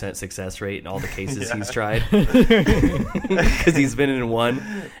 100% success rate in all the cases he's tried because he's been in one,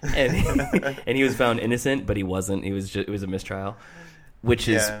 and he was found innocent, but he wasn't. It was a mistrial, which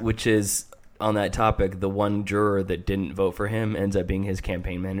is on that topic. The one juror that didn't vote for him ends up being his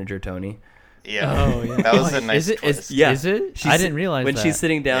campaign manager, Tony. Yeah. Oh yeah. That was a nice twist. Yeah. Is it? I didn't realize when that. she's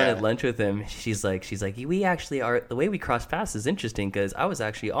sitting down Yeah. at lunch with him, she's like, we actually are. The way we cross paths is interesting because I was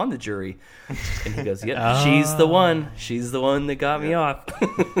actually on the jury, and he goes, "Yeah, she's the one. She's the one that got me off."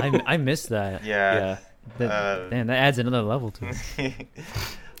 I missed that. Yeah. Man, that adds another level to it. And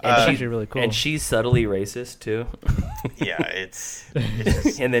That's she's actually really cool. And she's subtly racist too. Yeah, it's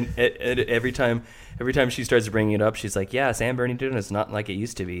just, And then every time she starts bringing it up, she's like, "Yeah, San Bernardino is not like it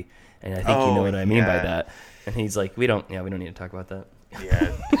used to be." And I think you know what I mean by yeah. that. And he's like, we don't need to talk about that.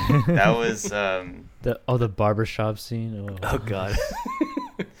 yeah. That was the barbershop scene. Oh God.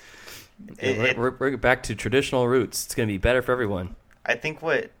 We're back to traditional roots. It's gonna be better for everyone. I think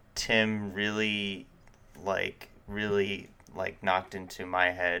what Tim really knocked into my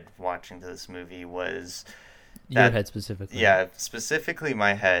head watching this movie was Your head specifically. Yeah, specifically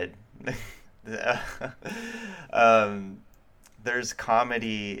my head. There's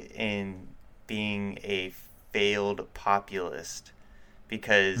comedy in being a failed populist,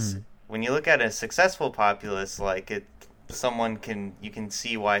 because when you look at a successful populist, like you can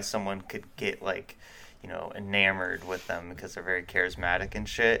see why someone could get like, you know, enamored with them because they're very charismatic and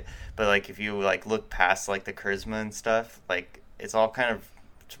shit. But like if you like look past like the charisma and stuff, like it's all kind of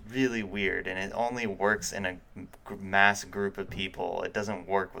really weird, and it only works in a mass group of people. It doesn't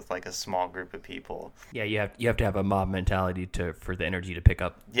work with like a small group of people. Yeah, you have to have a mob mentality for the energy to pick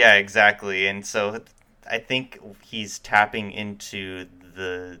up. Yeah, exactly. And so I think he's tapping into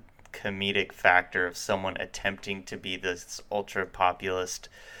the comedic factor of someone attempting to be this ultra populist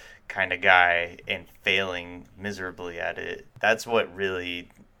kind of guy and failing miserably at it. That's what really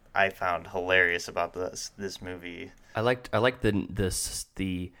I found hilarious about this movie. I liked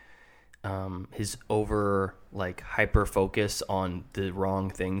his over like hyper focus on the wrong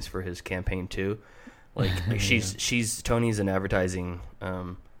things for his campaign too. Like Tony's in advertising.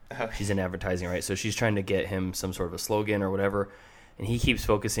 She's in advertising, right? So she's trying to get him some sort of a slogan or whatever, and he keeps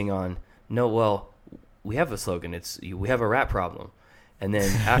focusing on we have a slogan. We have a rat problem, and then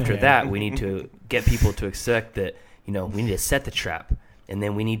after that we need to get people to accept that, you know, we need to set the trap. And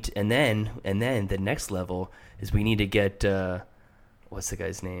then we need to, and then the next level is we need to get what's the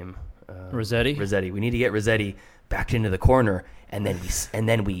guy's name? Rossetti. Rossetti. We need to get Rossetti backed into the corner, and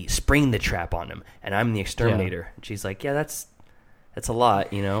then we spring the trap on him. And I'm the exterminator. Yeah. And she's like, yeah, that's a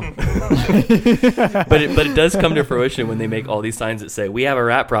lot, you know. but it does come to fruition when they make all these signs that say we have a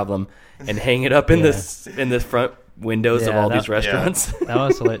rat problem and hang it up in this front windows of all these restaurants. That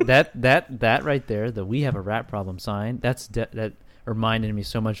was hilarious. that right there, the "we have a rat problem" sign. That reminded me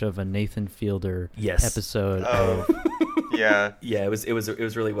so much of a Nathan Fielder episode. Yeah. It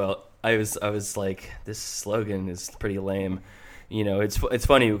was really well. I was like, this slogan is pretty lame. You know, it's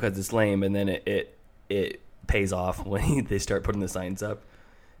funny because it's lame, and then it pays off when they start putting the signs up.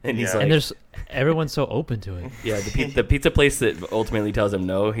 And he's like, and everyone's so open to it. Yeah, the pizza place that ultimately tells him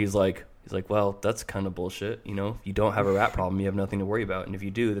no, he's like, well, that's kind of bullshit. You know, if you don't have a rat problem, you have nothing to worry about, and if you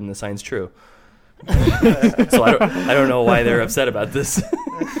do, then the sign's true. So I don't know why they're upset about this.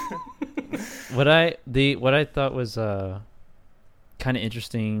 What I thought was kind of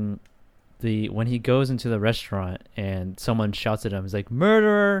interesting, when he goes into the restaurant and someone shouts at him, he's like,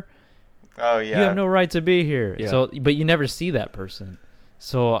 "Murderer! Oh yeah, you have no right to be here." Yeah. So, but you never see that person.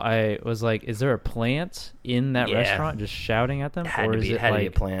 So I was like, is there a plant in that restaurant just shouting at them, or is it had to be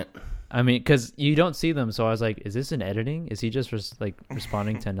a plant? I mean, because you don't see them, so I was like, is this an editing? Is he just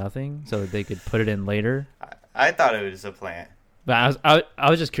responding to nothing so that they could put it in later? I thought it was a plant. But I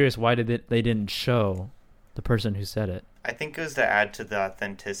was just curious why they didn't show the person who said it. I think it was to add to the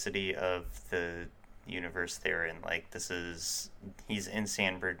authenticity of the universe they're in. Like, he's in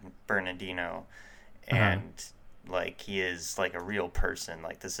San Bernardino, and like he is like a real person.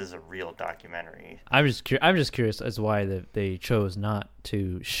 Like, this is a real documentary. I'm just curious as to why they chose not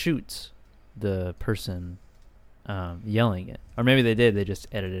to shoot the person yelling it, or maybe they did. They just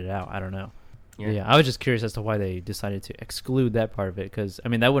edited it out. I don't know. Yeah, I was just curious as to why they decided to exclude that part of it, because I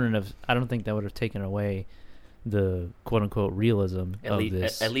mean I don't think that would have taken away the quote unquote realism of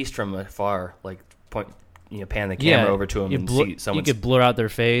this. At least from afar, like pan the camera over to them and see someone. You could blur out their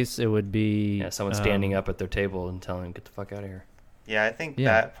face. It would be someone standing up at their table and telling them, "Get the fuck out of here." Yeah, I think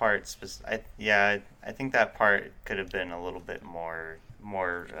that part. I think that part could have been a little bit more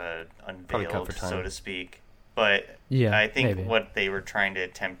unveiled, so to speak. But I think what they were trying to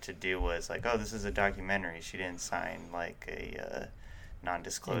attempt to do was like, oh, this is a documentary. She didn't sign like a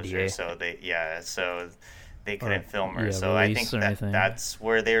non-disclosure, NDA. So they couldn't film her. So I think that's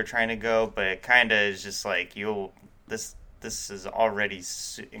where they were trying to go. But it kind of is just like this is already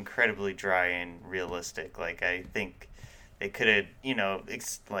incredibly dry and realistic. Like, I think they could have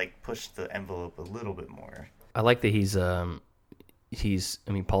pushed the envelope a little bit more. I like that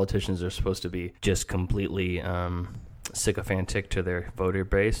politicians are supposed to be just completely sycophantic to their voter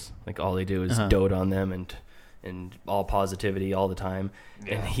base. Like, all they do is dote on them and all positivity all the time.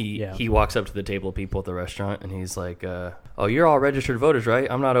 Yeah. And he walks up to the table of people at the restaurant and he's like, "Oh, you're all registered voters,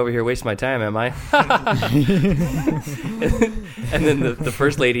 right? I'm not over here wasting my time, am I?" And then the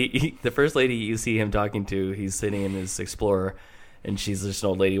first lady you see him talking to, he's sitting in his Explorer. And she's just an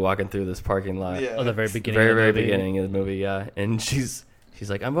old lady walking through this parking lot. Yeah. Oh, the very beginning. Very beginning of the movie, yeah. And she's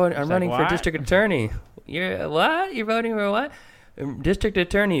like, I'm running for district attorney. You're what? You're voting for what? District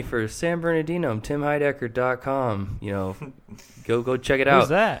attorney for San Bernardino. TimHeidecker.com. You know, go check it out. Who's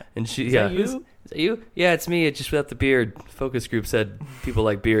that? And she, is You? Yeah, it's me. It's just without the beard. Focus group said people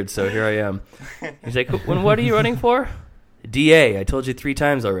like beards, so here I am. He's like, what are you running for? DA. I told you 3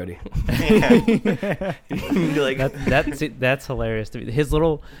 times already. Like, that's hilarious to me. His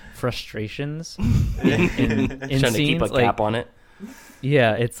little frustrations in trying scenes, to keep a cap on it.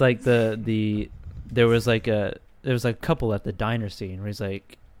 Yeah, it's like there was like a couple at the diner scene where he's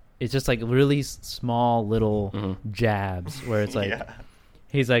like, it's just like really small little jabs where it's like,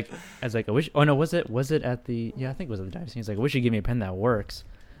 he's like, I was like, I wish. Oh no, was it at the? Yeah, I think it was at the diner scene. He's like, I wish you'd give me a pen that works.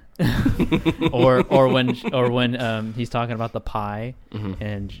 or when he's talking about the pie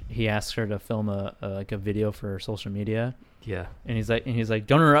and he asks her to film a video for social media. Yeah, and he's like,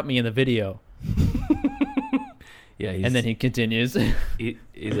 don't interrupt me in the video. Yeah, and then he continues.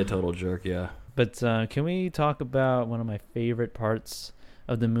 He's a total jerk. Yeah. But can we talk about one of my favorite parts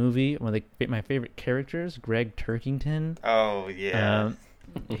of the movie? One of my favorite characters, Greg Turkington. Oh yeah.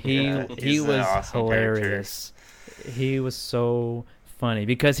 He was awesome hilarious. Character. He was so funny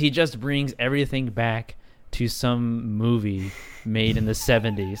because he just brings everything back to some movie made in the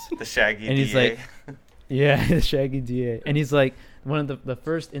 70s. The Shaggy and DA. He's like, yeah, the Shaggy DA. And he's like, one of the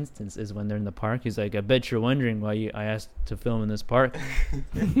first instance is when they're in the park. He's like, I bet you're wondering why I asked to film in this park.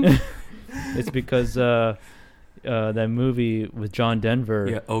 It's because that movie with John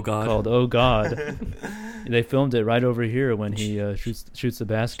Denver called Oh God. They filmed it right over here when he shoots the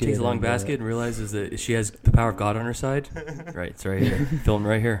basket. Takes a long basket and realizes that she has the power of God on her side. Right, it's right here. Filmed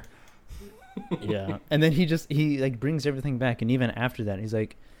right here. Yeah, and then he like brings everything back, and even after that, he's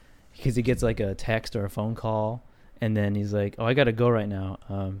like, because he gets like a text or a phone call, and then he's like, "Oh, I gotta go right now."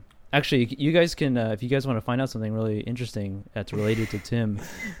 Actually, you guys can, if you guys want to find out something really interesting that's related to Tim,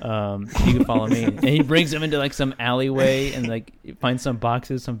 you can follow me. And he brings him into like some alleyway and like finds some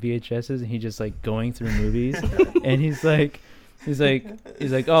boxes, some VHSs, and he's just like going through movies. And he's like,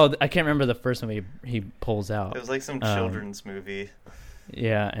 oh, I can't remember the first one he pulls out. It was like some children's movie.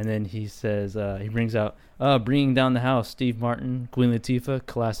 Yeah, and then he says, he brings out, Bringing Down the House, Steve Martin, Queen Latifah,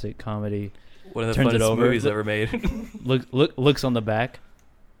 classic comedy. One of the funnest movies ever made. Looks on the back.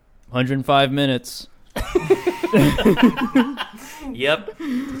 105 minutes. Yep,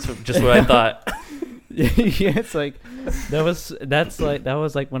 that's just what I thought. Yeah, it's like that was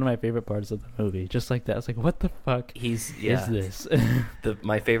like one of my favorite parts of the movie. Just like that, it's like, what the fuck is this?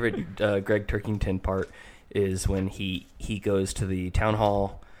 My favorite Greg Turkington part is when he goes to the town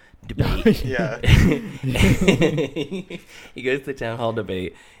hall debate. Yeah. He goes to the town hall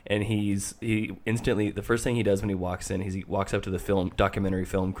debate, and he instantly, the first thing he does when he walks in is he walks up to the documentary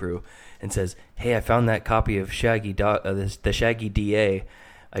film crew and says, "Hey, I found that copy of the Shaggy DA.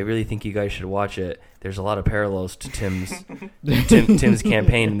 I really think you guys should watch it. There's a lot of parallels to Tim's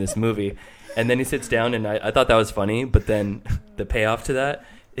campaign in this movie." And then he sits down, and I thought that was funny, but then the payoff to that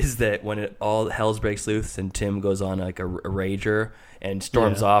is that when all hell breaks loose and Tim goes on like a rager and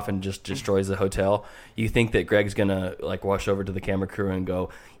storms off and just destroys the hotel, you think that Greg's gonna like wash over to the camera crew and go,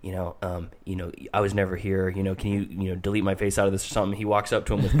 I was never here. Can you delete my face out of this or something? He walks up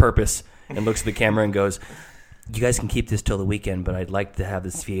to him with purpose and looks at the camera and goes, "You guys can keep this till the weekend, but I'd like to have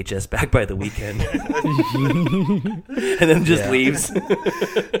this VHS back by the weekend." And then just leaves.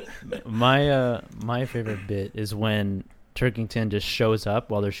 My favorite bit is when Turkington just shows up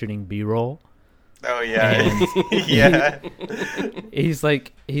while they're shooting B-roll. Oh yeah. Yeah. He's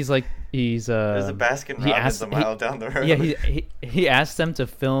there's a Baskin Robbins a mile down the road. Yeah, he asked them to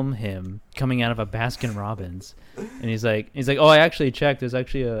film him coming out of a Baskin Robbins, and he's like, "Oh, I actually checked. There's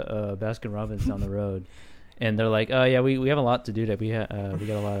actually a Baskin Robbins down the road." And they're like, "Oh yeah, we have a lot to do today. We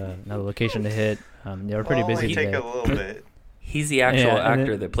got another location to hit. We're pretty busy today." Take a little bit. He's the actual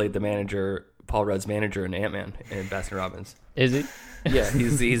actor that played the manager, Paul Rudd's manager in Ant-Man in Baskin Robbins. Is he? Yeah,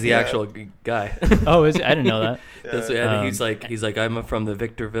 he's the actual guy. Oh, is he? I didn't know that. He's like, I'm from the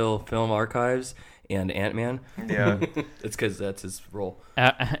Victorville Film Archives and Ant-Man. Yeah, it's because that's his role.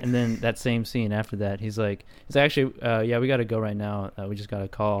 And then that same scene after that, he's actually, we got to go right now. We just got a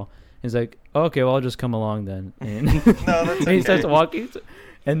call. He's like, oh, okay, well, I'll just come along then. And no, that's okay. He starts walking,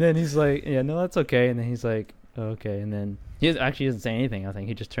 and then he's like, yeah, no, that's okay. And then he's like, okay, and then he actually doesn't say anything. I think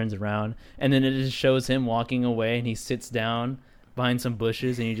he just turns around, and then it just shows him walking away, and he sits down behind some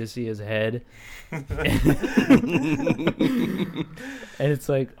bushes, and you just see his head. And it's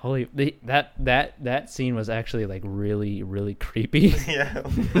like, holy, that scene was actually like really, really creepy. Yeah,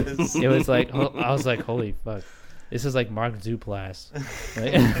 it was like, I was like, holy fuck. This is like Mark Duplass.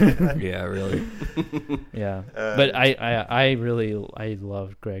 Right? Yeah, really. Yeah, but I really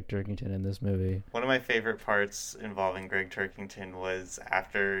loved Greg Turkington in this movie. One of my favorite parts involving Greg Turkington was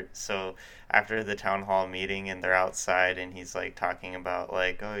after the town hall meeting and they're outside and he's like talking about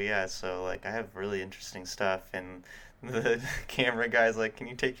like, oh yeah, so like I have really interesting stuff, and the camera guy's like, can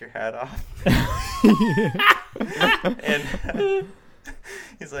you take your hat off? And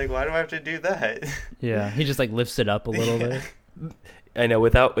he's like, why do I have to do that? Yeah, he just like lifts it up a little bit. I know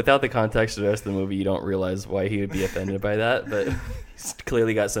without the context of the rest of the movie, you don't realize why he would be offended by that, but he's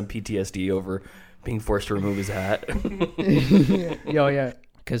clearly got some PTSD over being forced to remove his hat. Oh yeah,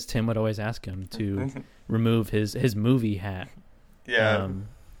 because Tim would always ask him to remove his movie hat. Yeah.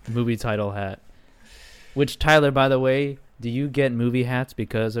 Movie title hat. Which, Tyler, by the way, do you get movie hats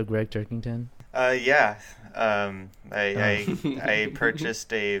because of Greg Turkington? Yeah. I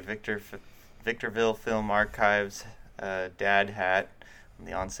purchased a Victorville Film Archives dad hat from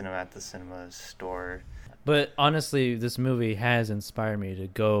the On Cinema at the Cinema store. But honestly, this movie has inspired me to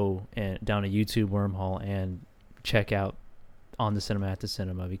go down a YouTube wormhole and check out On the Cinema at the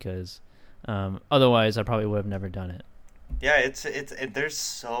Cinema, because otherwise I probably would have never done it. Yeah, there's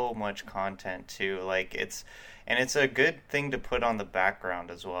so much content too. Like it's a good thing to put on the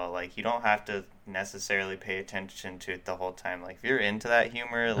background as well. Like you don't have to necessarily pay attention to it the whole time. Like if you're into that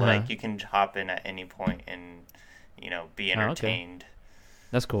humor, like you can hop in at any point and be entertained. Okay.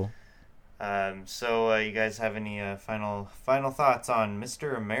 That's cool. So you guys have any final thoughts on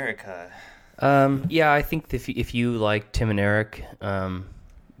Mr. America? Yeah, I think if you like Tim and Eric,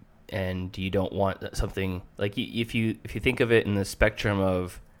 and you don't want something like, if you think of it in the spectrum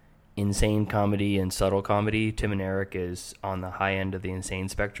of insane comedy and subtle comedy, Tim and Eric is on the high end of the insane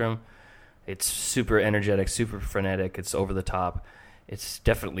spectrum. It's super energetic, super frenetic. It's over the top. It's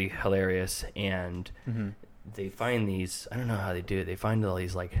definitely hilarious, and they find these, I don't know how they do it. They find all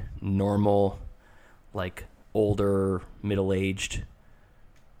these like normal, like older, middle-aged,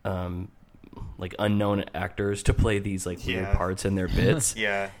 like unknown actors to play these like weird parts in their bits.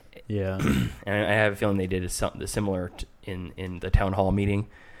 Yeah. And I have a feeling they did something similar in the town hall meeting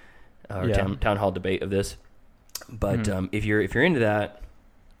or town hall debate of this. But if you're into that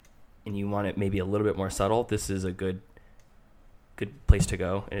and you want it maybe a little bit more subtle, this is a good place to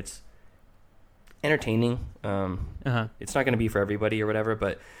go. It's entertaining. It's not going to be for everybody or whatever,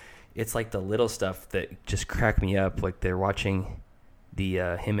 but it's like the little stuff that just crack me up. Like they're watching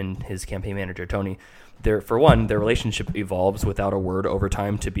him and his campaign manager Tony. For one, their relationship evolves without a word over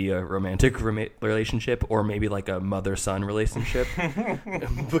time to be a romantic relationship, or maybe like a mother-son relationship.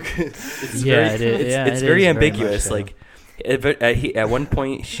 It's very ambiguous. Very like at one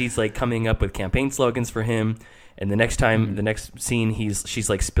point, she's like coming up with campaign slogans for him, and the next scene, she's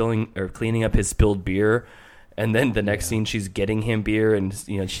like spilling or cleaning up his spilled beer. And then the next scene, she's getting him beer, and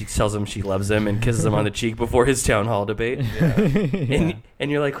she tells him she loves him and kisses him on the cheek before his town hall debate. Yeah.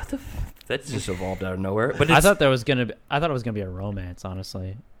 And you're like, what the? That's just evolved out of nowhere. But I thought it was gonna be a romance,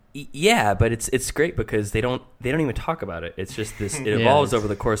 honestly. Yeah, but it's great because they don't even talk about it. It's just this. It evolves over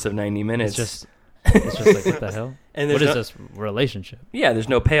the course of 90 minutes. It's just like, what the hell? And what is this relationship? Yeah, there's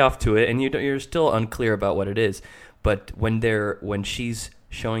no payoff to it, and you're still unclear about what it is. But when she's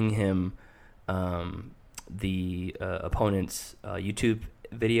showing him the opponent's YouTube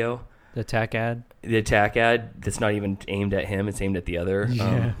video, the attack ad that's not even aimed at him, it's aimed at the other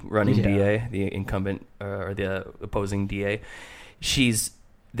running DA, the incumbent or the opposing DA.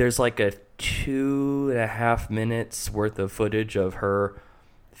 There's like a 2.5 minutes worth of footage of her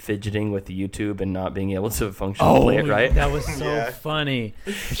fidgeting with the YouTube and not being able to function play it right. That was so funny.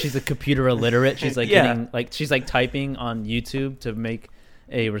 She's a computer illiterate. She's like getting she's like typing on YouTube to make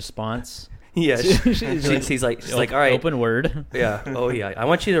a response. Yeah, she's like, all right, open Word. Yeah. Oh yeah. I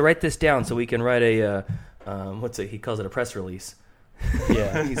want you to write this down so we can write a he calls it a press release.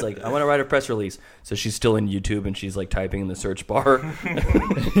 Yeah. He's like, I want to write a press release. So she's still in YouTube and she's like typing in the search bar.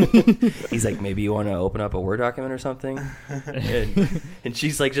 He's like, maybe you want to open up a Word document or something. And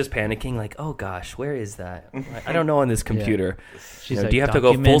she's like just panicking, like, oh gosh, where is that? I don't know on this computer. Yeah. She's like, do you have to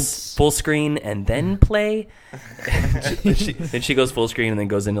go full screen and then play? And she goes full screen and then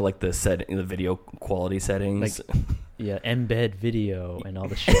goes into like the video quality settings. Like, yeah, embed video and all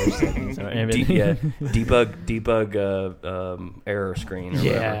the share settings. Debug error screen. Or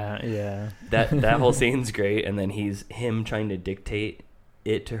whatever. Yeah. That whole scene's great, and then him trying to dictate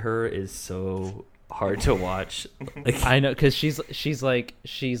it to her is so hard to watch. Like, I know, because she's like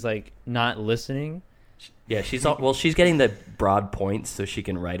not listening. Yeah, she's getting the broad points so she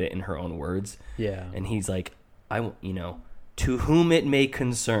can write it in her own words. Yeah, and he's like, To whom it may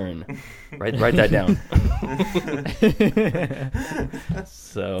concern. Write that down.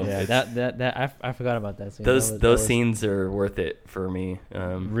 So yeah, that I forgot about that scene. Those scenes are worth it for me.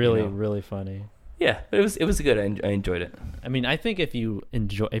 Really funny. Yeah, it was good. I enjoyed it. I mean, I think if you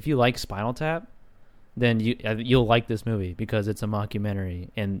like Spinal Tap, then you'll like this movie because it's a mockumentary,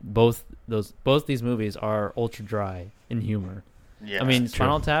 and both these movies are ultra dry in humor. Yeah, I mean,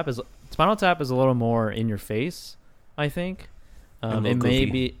 Spinal Tap is a little more in your face, I think. It may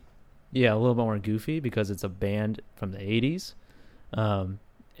be, a little bit more goofy because it's a band from the 80s.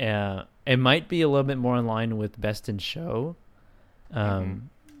 It might be a little bit more in line with Best in Show,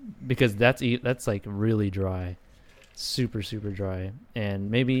 because that's like really dry, super super dry, and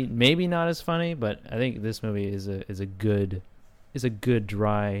maybe not as funny. But I think this movie is a good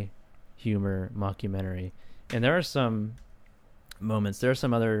dry humor mockumentary, and there are some moments. There are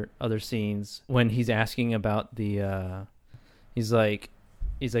some other scenes when he's asking about the. He's like,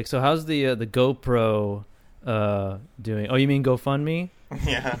 so how's the GoPro doing? Oh, you mean GoFundMe?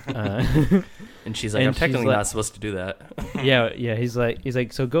 Yeah. And she's like, I'm technically not supposed to do that. Yeah. He's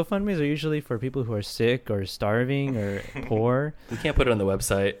like, so GoFundMes are usually for people who are sick or starving or poor. We can't put it on the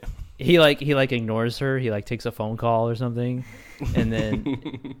website. He ignores her. He like takes a phone call or something, and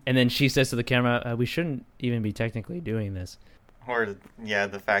then she says to the camera, "We shouldn't even be technically doing this." Or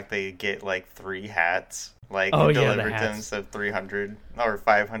the fact they get like 3 hats, like delivered to them instead of 300 or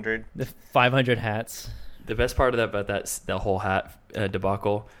 500. The 500 hats. The best part of that whole hat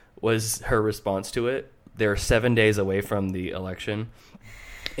debacle was her response to it. They're 7 days away from the election,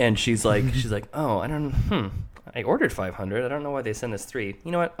 and she's like, oh, I ordered 500. I don't know why they sent us 3.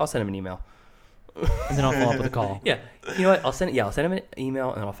 You know what? I'll send him an email. And then I'll follow up with a call. Yeah. You know what? I'll send him an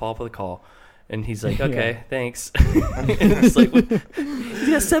email and I'll follow up with a call. And he's like, okay, thanks. And it's like, he's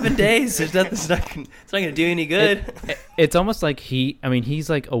got 7 days. It's not going to do any good. It's almost like he's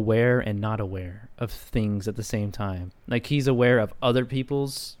like aware and not aware of things at the same time. Like he's aware of other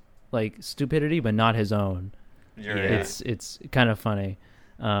people's like stupidity, but not his own. It's kind of funny.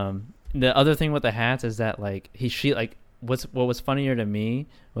 The other thing with the hats is that like what was funnier to me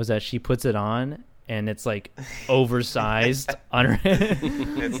was that she puts it on and it's like oversized on her head.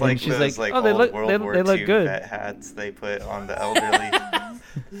 It's like she's those like, like oh, they old look World War II good. vet hats they put on the elderly.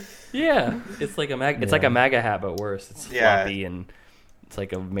 Yeah, it's like it's like a MAGA hat, but worse. It's floppy and it's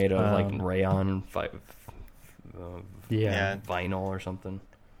like made of like rayon vinyl or something.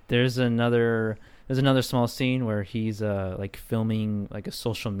 There's another small scene where he's like filming like a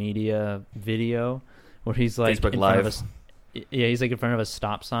social media video where he's like Facebook Live. He's like in front of a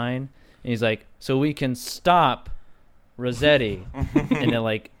stop sign. And he's like, so we can stop Rossetti. And it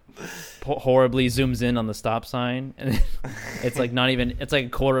like horribly zooms in on the stop sign. And it's like not even, it's like a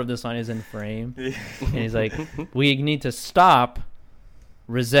quarter of the sign is in frame. And he's like, we need to stop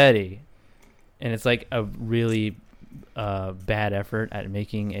Rossetti. And it's like a really bad effort at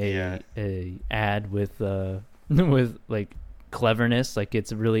making a ad with like cleverness. Like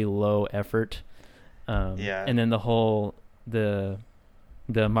it's really low effort. And then the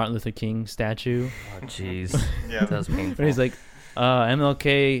Martin Luther King statue. Oh, jeez. Yeah. That was painful. But he's like,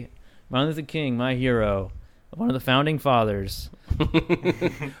 MLK, Martin Luther King, my hero, one of the founding fathers.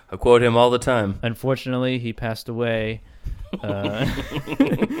 I quote him all the time. Unfortunately, he passed away.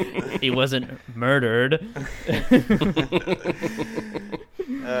 He wasn't murdered.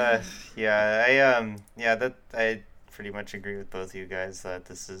 I pretty much agree with both of you guys that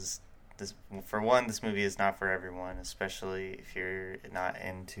this movie is not for everyone, especially if you're not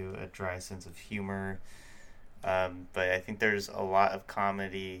into a dry sense of humor. But I think there's a lot of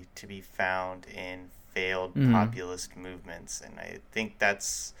comedy to be found in failed populist movements, and I think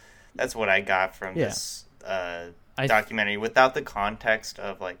that's what I got from this documentary. Without the context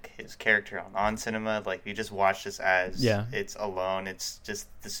of like his character on cinema, like you just watch this as it's alone. It's just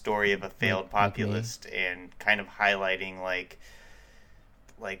the story of a failed populist and kind of highlighting like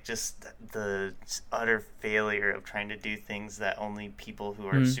just the utter failure of trying to do things that only people who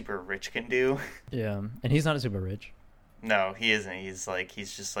are super rich can do. Yeah, and he's not super rich. No, he isn't. He's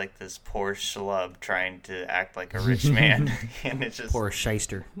just like this poor schlub trying to act like a rich man, and it's just poor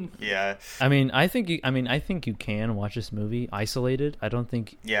shyster. Yeah. I think you can watch this movie isolated. I don't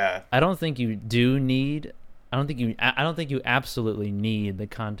think you do need. I don't think you absolutely need the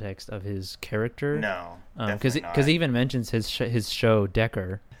context of his character. No, because he even mentions his show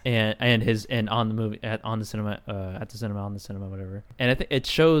Decker and on the movie at the cinema whatever. And I think it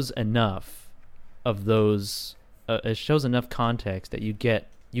shows enough of those. It shows enough context that you get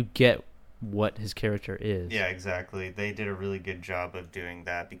what his character is. Yeah, exactly. They did a really good job of doing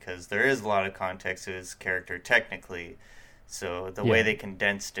that because there is a lot of context to his character technically. So the way Yeah. they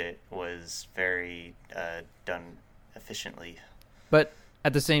condensed it was very done efficiently. But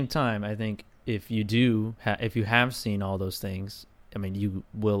at the same time, I think if you have seen all those things, I mean, you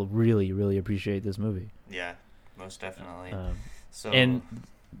will really, really appreciate this movie. Yeah, most definitely. And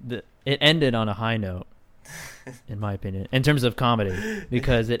it ended on a high note, in my opinion, in terms of comedy,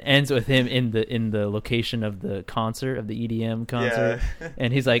 because it ends with him in the location of the concert, of the EDM concert,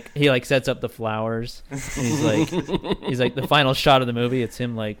 and he sets up the flowers. And he's like the final shot of the movie. It's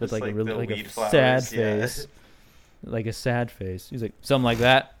him with Just like a really the weed sad flowers, yeah. face, like a sad face. He's like something like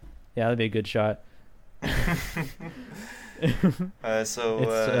that. Yeah, that'd be a good shot. So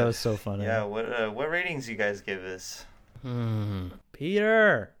That was so funny. yeah, what ratings you guys give this?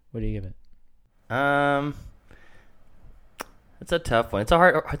 Peter, what do you give it? It's a tough one. It's a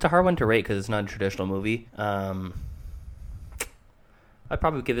hard one to rate because it's not a traditional movie. I'd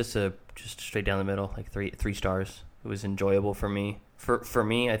probably give this just straight down the middle, like three stars. It was enjoyable for me. For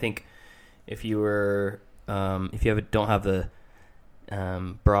me, I think if you were if you don't have the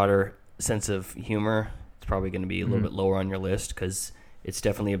broader sense of humor, it's probably going to be a little bit lower on your list because it's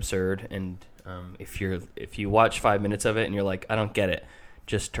definitely absurd. And if you watch 5 minutes of it and you're like, I don't get it,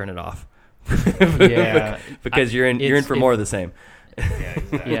 just turn it off. Yeah, because you're in for more of the same. Yeah,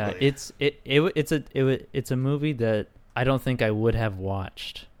 exactly. Yeah, it's a movie that I don't think I would have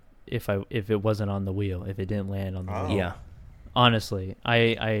watched if it wasn't on the wheel, if it didn't land on the wheel. Yeah. Honestly,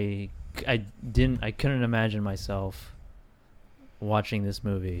 I couldn't imagine myself watching this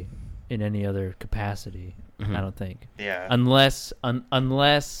movie in any other capacity. Mhm. I don't think. Yeah. Unless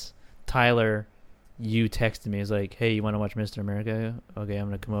Tyler, you texted me. It's like, hey, you want to watch Mr. America? Okay, I'm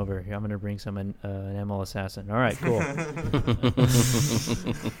gonna come over here. I'm gonna bring an ML assassin. All right, cool.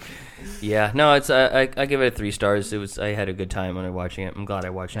 Yeah, no, it's I give it 3 stars. I had a good time when I was watching it. I'm glad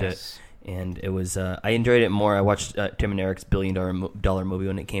I watched Yes. it, and it was I enjoyed it more. I watched Tim and Eric's $1 billion dollar movie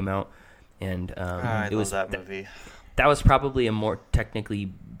when it came out, and I it love was that movie. that was probably a more technically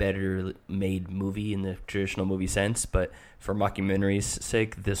better made movie in the traditional movie sense. But for mockumentary's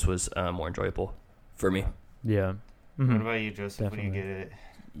sake, this was more enjoyable for me. Yeah. What Mhm. about you, Joseph? What do you Definitely.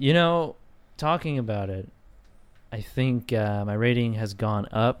 get it? Talking about it, I think my rating has gone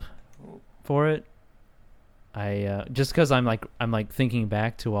up for it. I just because I'm thinking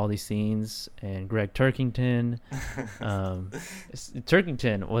back to all these scenes and Greg Turkington.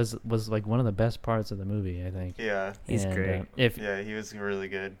 Turkington was like one of the best parts of the movie, I think. Yeah. He's great. Yeah, he was really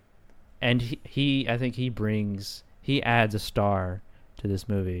good. And I think he adds a star to this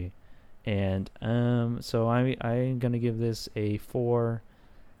movie, and so I'm gonna give this a 4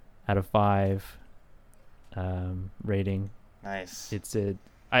 out of 5 rating. Nice. It's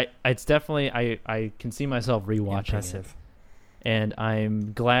definitely I can see myself rewatching Impressive. it, and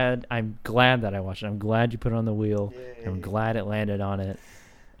I'm glad that I watched it. I'm glad you put it on the wheel. Yay. I'm glad it landed on it.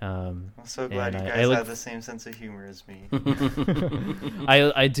 I'm so glad you and guys I have the same sense of humor as me.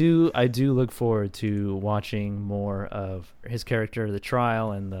 I do look forward to watching more of his character, the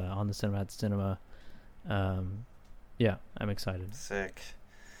trial, and on the cinema. Yeah, I'm excited. Sick.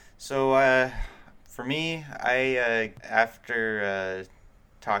 So for me, I after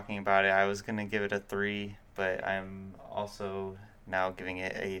talking about it, I was gonna give it a 3, but I'm also now giving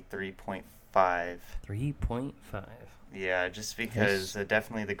it a 3.5. 3.5. Yeah, just because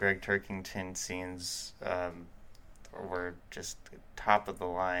definitely the Greg Turkington scenes were just top of the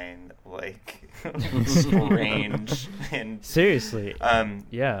line, like strange. And Seriously.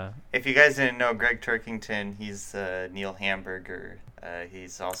 Yeah. If you guys didn't know, Greg Turkington, he's Neil Hamburger.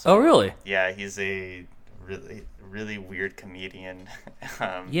 He's also Oh, really? Yeah, he's a really weird comedian.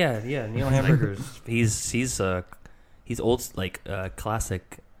 Yeah. Neil Hamburger's he's old, like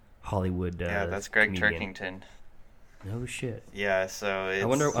classic Hollywood. Yeah, that's Greg comedian. Turkington. No shit. Yeah, so it's,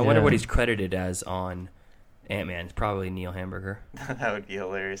 I wonder what he's credited as on Ant-Man. It's probably Neil Hamburger. that would be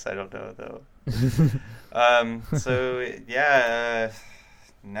hilarious. I don't know though. So yeah,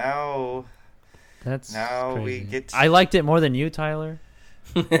 now That's we crazy. get to... I liked it more than you, Tyler.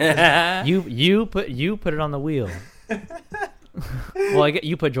 You put it on the wheel. Well,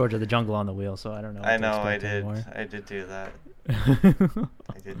 you put George of the Jungle on the wheel, so I don't know. I know I expect did. anymore. I did do that.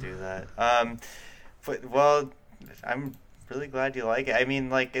 I did do that. But well, I'm really glad you like it. I mean,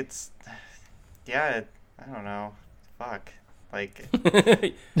 like it's, yeah. I don't know. Fuck. Like.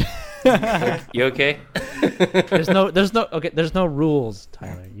 You okay? There's no rules,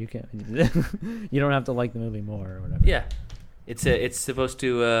 Tyler. You can't. You don't have to like the movie more or whatever. Yeah, it's supposed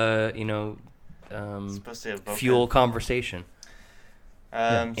to supposed to evoke fuel conversation.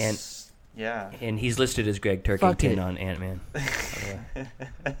 And and he's listed as Greg Turkington on Ant-Man.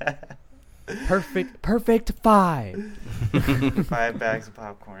 Perfect 5. 5 bags of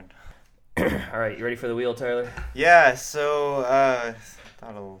popcorn. All right, you ready for the wheel, Tyler? Yeah, so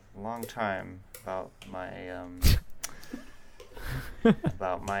thought a long time about my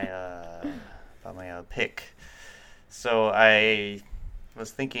pick. So I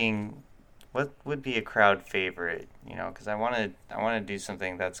was thinking, what would be a crowd favorite? You know, because I want to do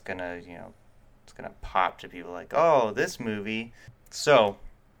something that's gonna, you know, it's gonna pop to people like, oh, this movie. So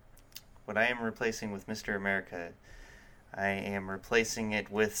what I am replacing with Mr. America, I am replacing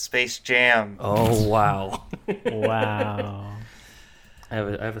it with Space Jam. Oh, wow. Wow. I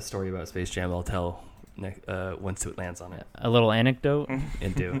have a story about Space Jam I'll tell once it lands on it. A little anecdote.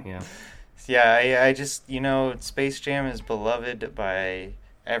 And do, yeah. Yeah, I just, you know, Space Jam is beloved by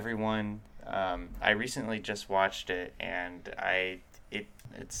everyone. I recently just watched it, and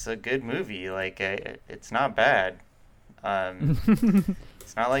it's a good movie. Like, it's not bad.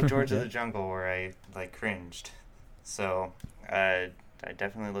 It's not like George of the Jungle where I like cringed. So I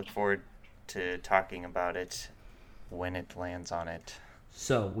definitely look forward to talking about it when it lands on it.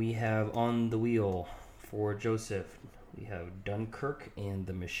 So we have on the wheel for Joseph, we have Dunkirk and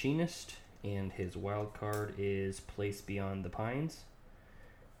The Machinist, and his wild card is Place Beyond the Pines.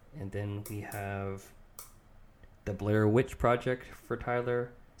 And then we have The Blair Witch Project for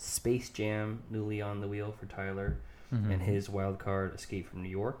Tyler, Space Jam newly on the wheel for Tyler, and his wild card Escape from New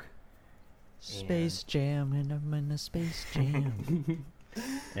York. Space Jam, and I'm in a Space Jam.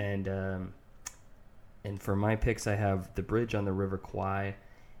 And for my picks, I have The Bridge on the River Kwai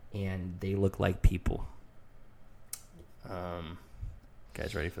and They Look Like People.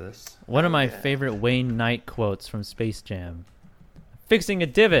 Guys, ready for this? One of my favorite Wayne Knight quotes from Space Jam: "Fixing a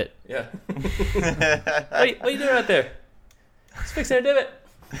divot." Yeah. what are you doing out there? Just fixing a divot.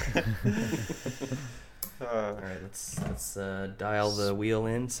 All right, let's dial the wheel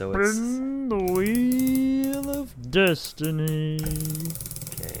in. So it's Spin the wheel of destiny.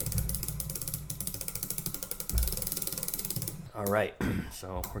 okay. All right,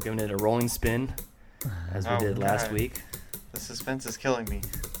 so we're giving it a rolling spin, as we did last God. week. The suspense is killing me.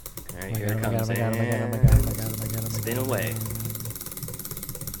 All right, here it comes. Spin away.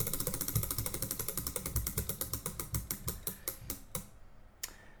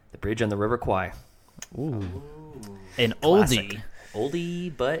 The Bridge on the River Kwai. Ooh, an Classic. oldie.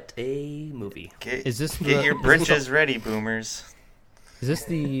 Oldie, but a movie. Get Get your britches ready, boomers. Is this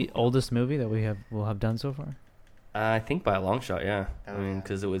the oldest movie that we'll have done so far? I think by a long shot, yeah. Oh, I mean, yeah.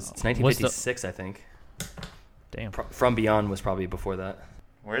 because it's 1956, I think. Damn. From Beyond was probably before that.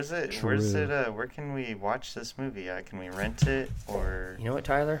 Where's it? True. Where can we watch this movie? Can we rent it or? You know what,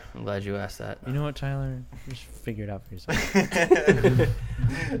 Tyler? I'm glad you asked that. You know what, Tyler? Just figure it out for yourself.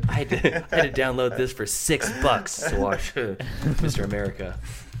 I had to download this for $6 to watch Mr. America.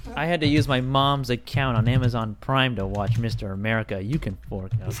 I had to use my mom's account on Amazon Prime to watch Mr. America. You can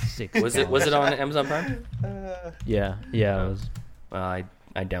fork out $6. Was it on Amazon Prime? Yeah, it was. Well, I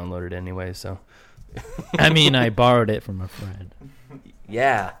downloaded it anyway, so. I mean, I borrowed it from a friend.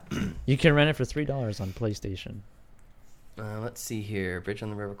 Yeah. You can rent it for $3 on PlayStation. Let's see here. Bridge on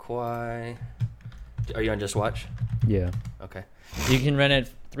the River Kwai. Are you on Just Watch? Yeah. Okay. You can rent it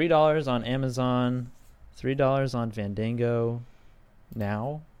 $3 on Amazon, $3 on Fandango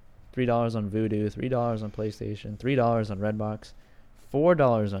now, $3 on Vudu, $3 on PlayStation, $3 on Redbox,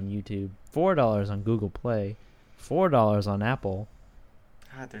 $4 on YouTube, $4 on Google Play, $4 on Apple,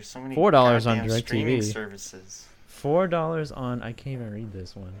 God, there's so many $4 on goddamn streaming DirecTV. services. $4 on, I can't even read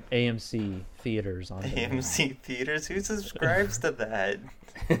this one, AMC Theaters on demand. AMC theaters. Who subscribes to that?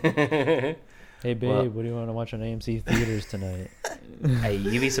 Hey babe, Well- what do you want to watch on AMC Theaters tonight? Hey,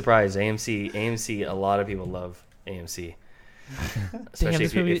 you'd be surprised. AMC, a lot of people love AMC. Especially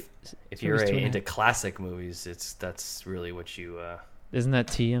this movie- if you're movie's 2.5. into classic movies, that's really what you Isn't that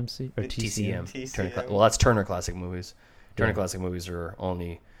TMC or TCM. TCM. Turner well, that's Turner Classic Movies. Turner Yeah. Classic Movies are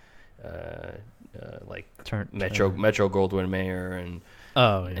only like Turner. Metro Goldwyn Mayer and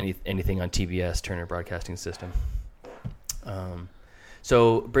Oh, yeah. anything on TBS, Turner Broadcasting System.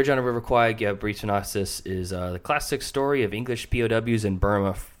 So, Bridge on the River Kwai, brief synopsis, is the classic story of English POWs in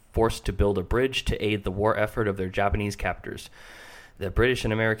Burma forced to build a bridge to aid the war effort of their Japanese captors. The British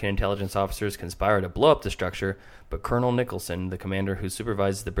and American intelligence officers conspire to blow up the structure, but Colonel Nicholson, the commander who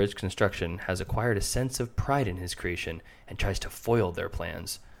supervises the bridge construction, has acquired a sense of pride in his creation and tries to foil their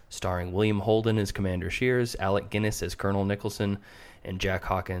plans. Starring William Holden as Commander Shears, Alec Guinness as Colonel Nicholson, and Jack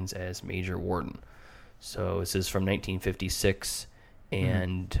Hawkins as Major Warden. So this is from 1956,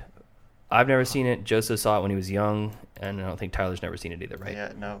 and I've never seen it. Joseph saw it when he was young, and I don't think Tyler's never seen it either, right?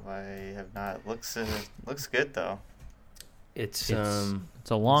 Yeah, no, I have not. Looks good though. It's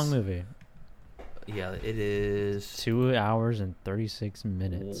It's a long movie. Yeah, it is 2 hours and 36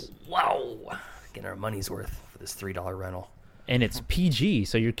 minutes. Wow, getting our money's worth for this $3 rental. And it's PG,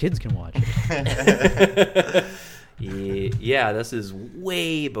 so your kids can watch it. Yeah, this is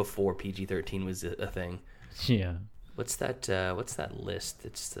way before PG-13 was a thing. Yeah. What's that list?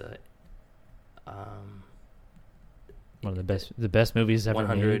 It's the One of the best movies ever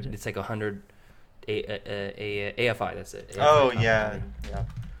 100. made. It's like 100 AFI. That's it. AFI Oh top yeah, 100. yeah.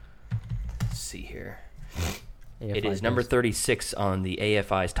 Let's see here. AFI It is number best. 36 on the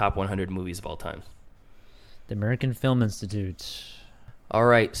AFI's top 100 movies of all time. The American Film Institute. All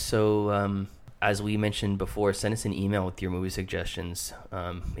right, so as we mentioned before, send us an email with your movie suggestions.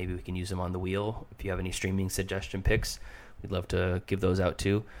 Maybe we can use them on the wheel. If you have any streaming suggestion picks, we'd love to give those out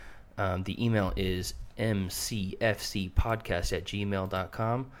too. The email is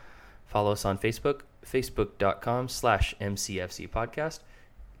mcfcpodcast@gmail.com. Follow us on Facebook, facebook.com/mcfcpodcast.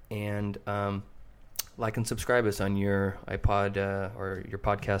 And like and subscribe us on your iPod or your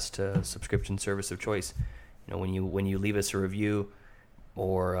podcast subscription service of choice. You know, when you leave us a review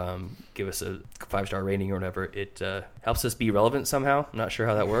or give us a 5-star rating or whatever, it helps us be relevant somehow. I'm not sure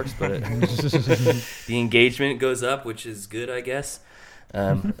how that works, but the engagement goes up, which is good, I guess.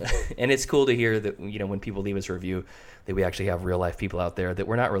 And it's cool to hear that, you know, when people leave us a review, that we actually have real life people out there that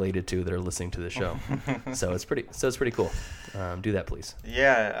we're not related to that are listening to the show. So it's pretty cool. Do that, please.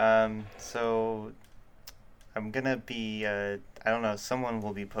 Yeah. So I'm gonna be. I don't know. Someone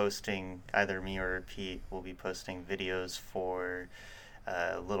will be posting. Either me or Pete will be posting videos for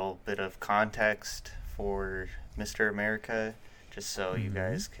a little bit of context for Mr. America, just so you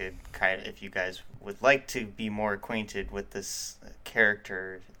guys could if you guys would like to be more acquainted with this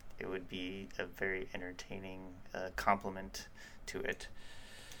character, it would be a very entertaining complement to it.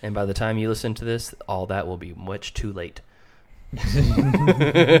 And by the time you listen to this, all that will be much too late.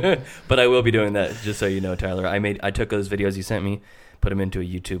 But I will be doing that, just so you know, Tyler. I took those videos you sent me, put them into a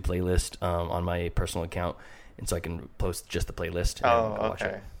YouTube playlist on my personal account, and so I can post just the playlist and watch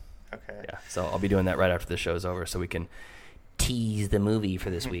it. Okay. Yeah, so I'll be doing that right after the show's over, so we can tease the movie for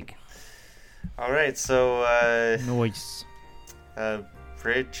this week. All right, so Noise.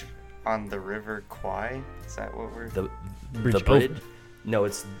 Bridge on the River Kwai. Is that what we're? The Bridge bridge? over. No,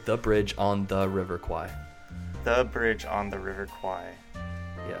 it's the bridge on the River Kwai. The Bridge on the River Kwai.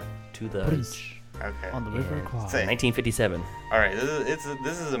 Yeah, to the Bridge Okay. on the River and Kwai. Say- 1957. All right,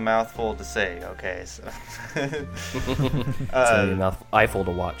 this is a mouthful to say. Okay, so It's gonna be enough eyeful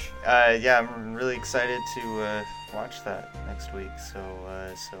to watch. yeah, I'm really excited to watch that next week. So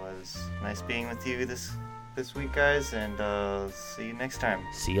it was nice being with you this week, guys, and see you next time.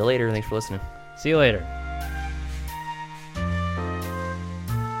 See you later. Thanks for listening. See you later.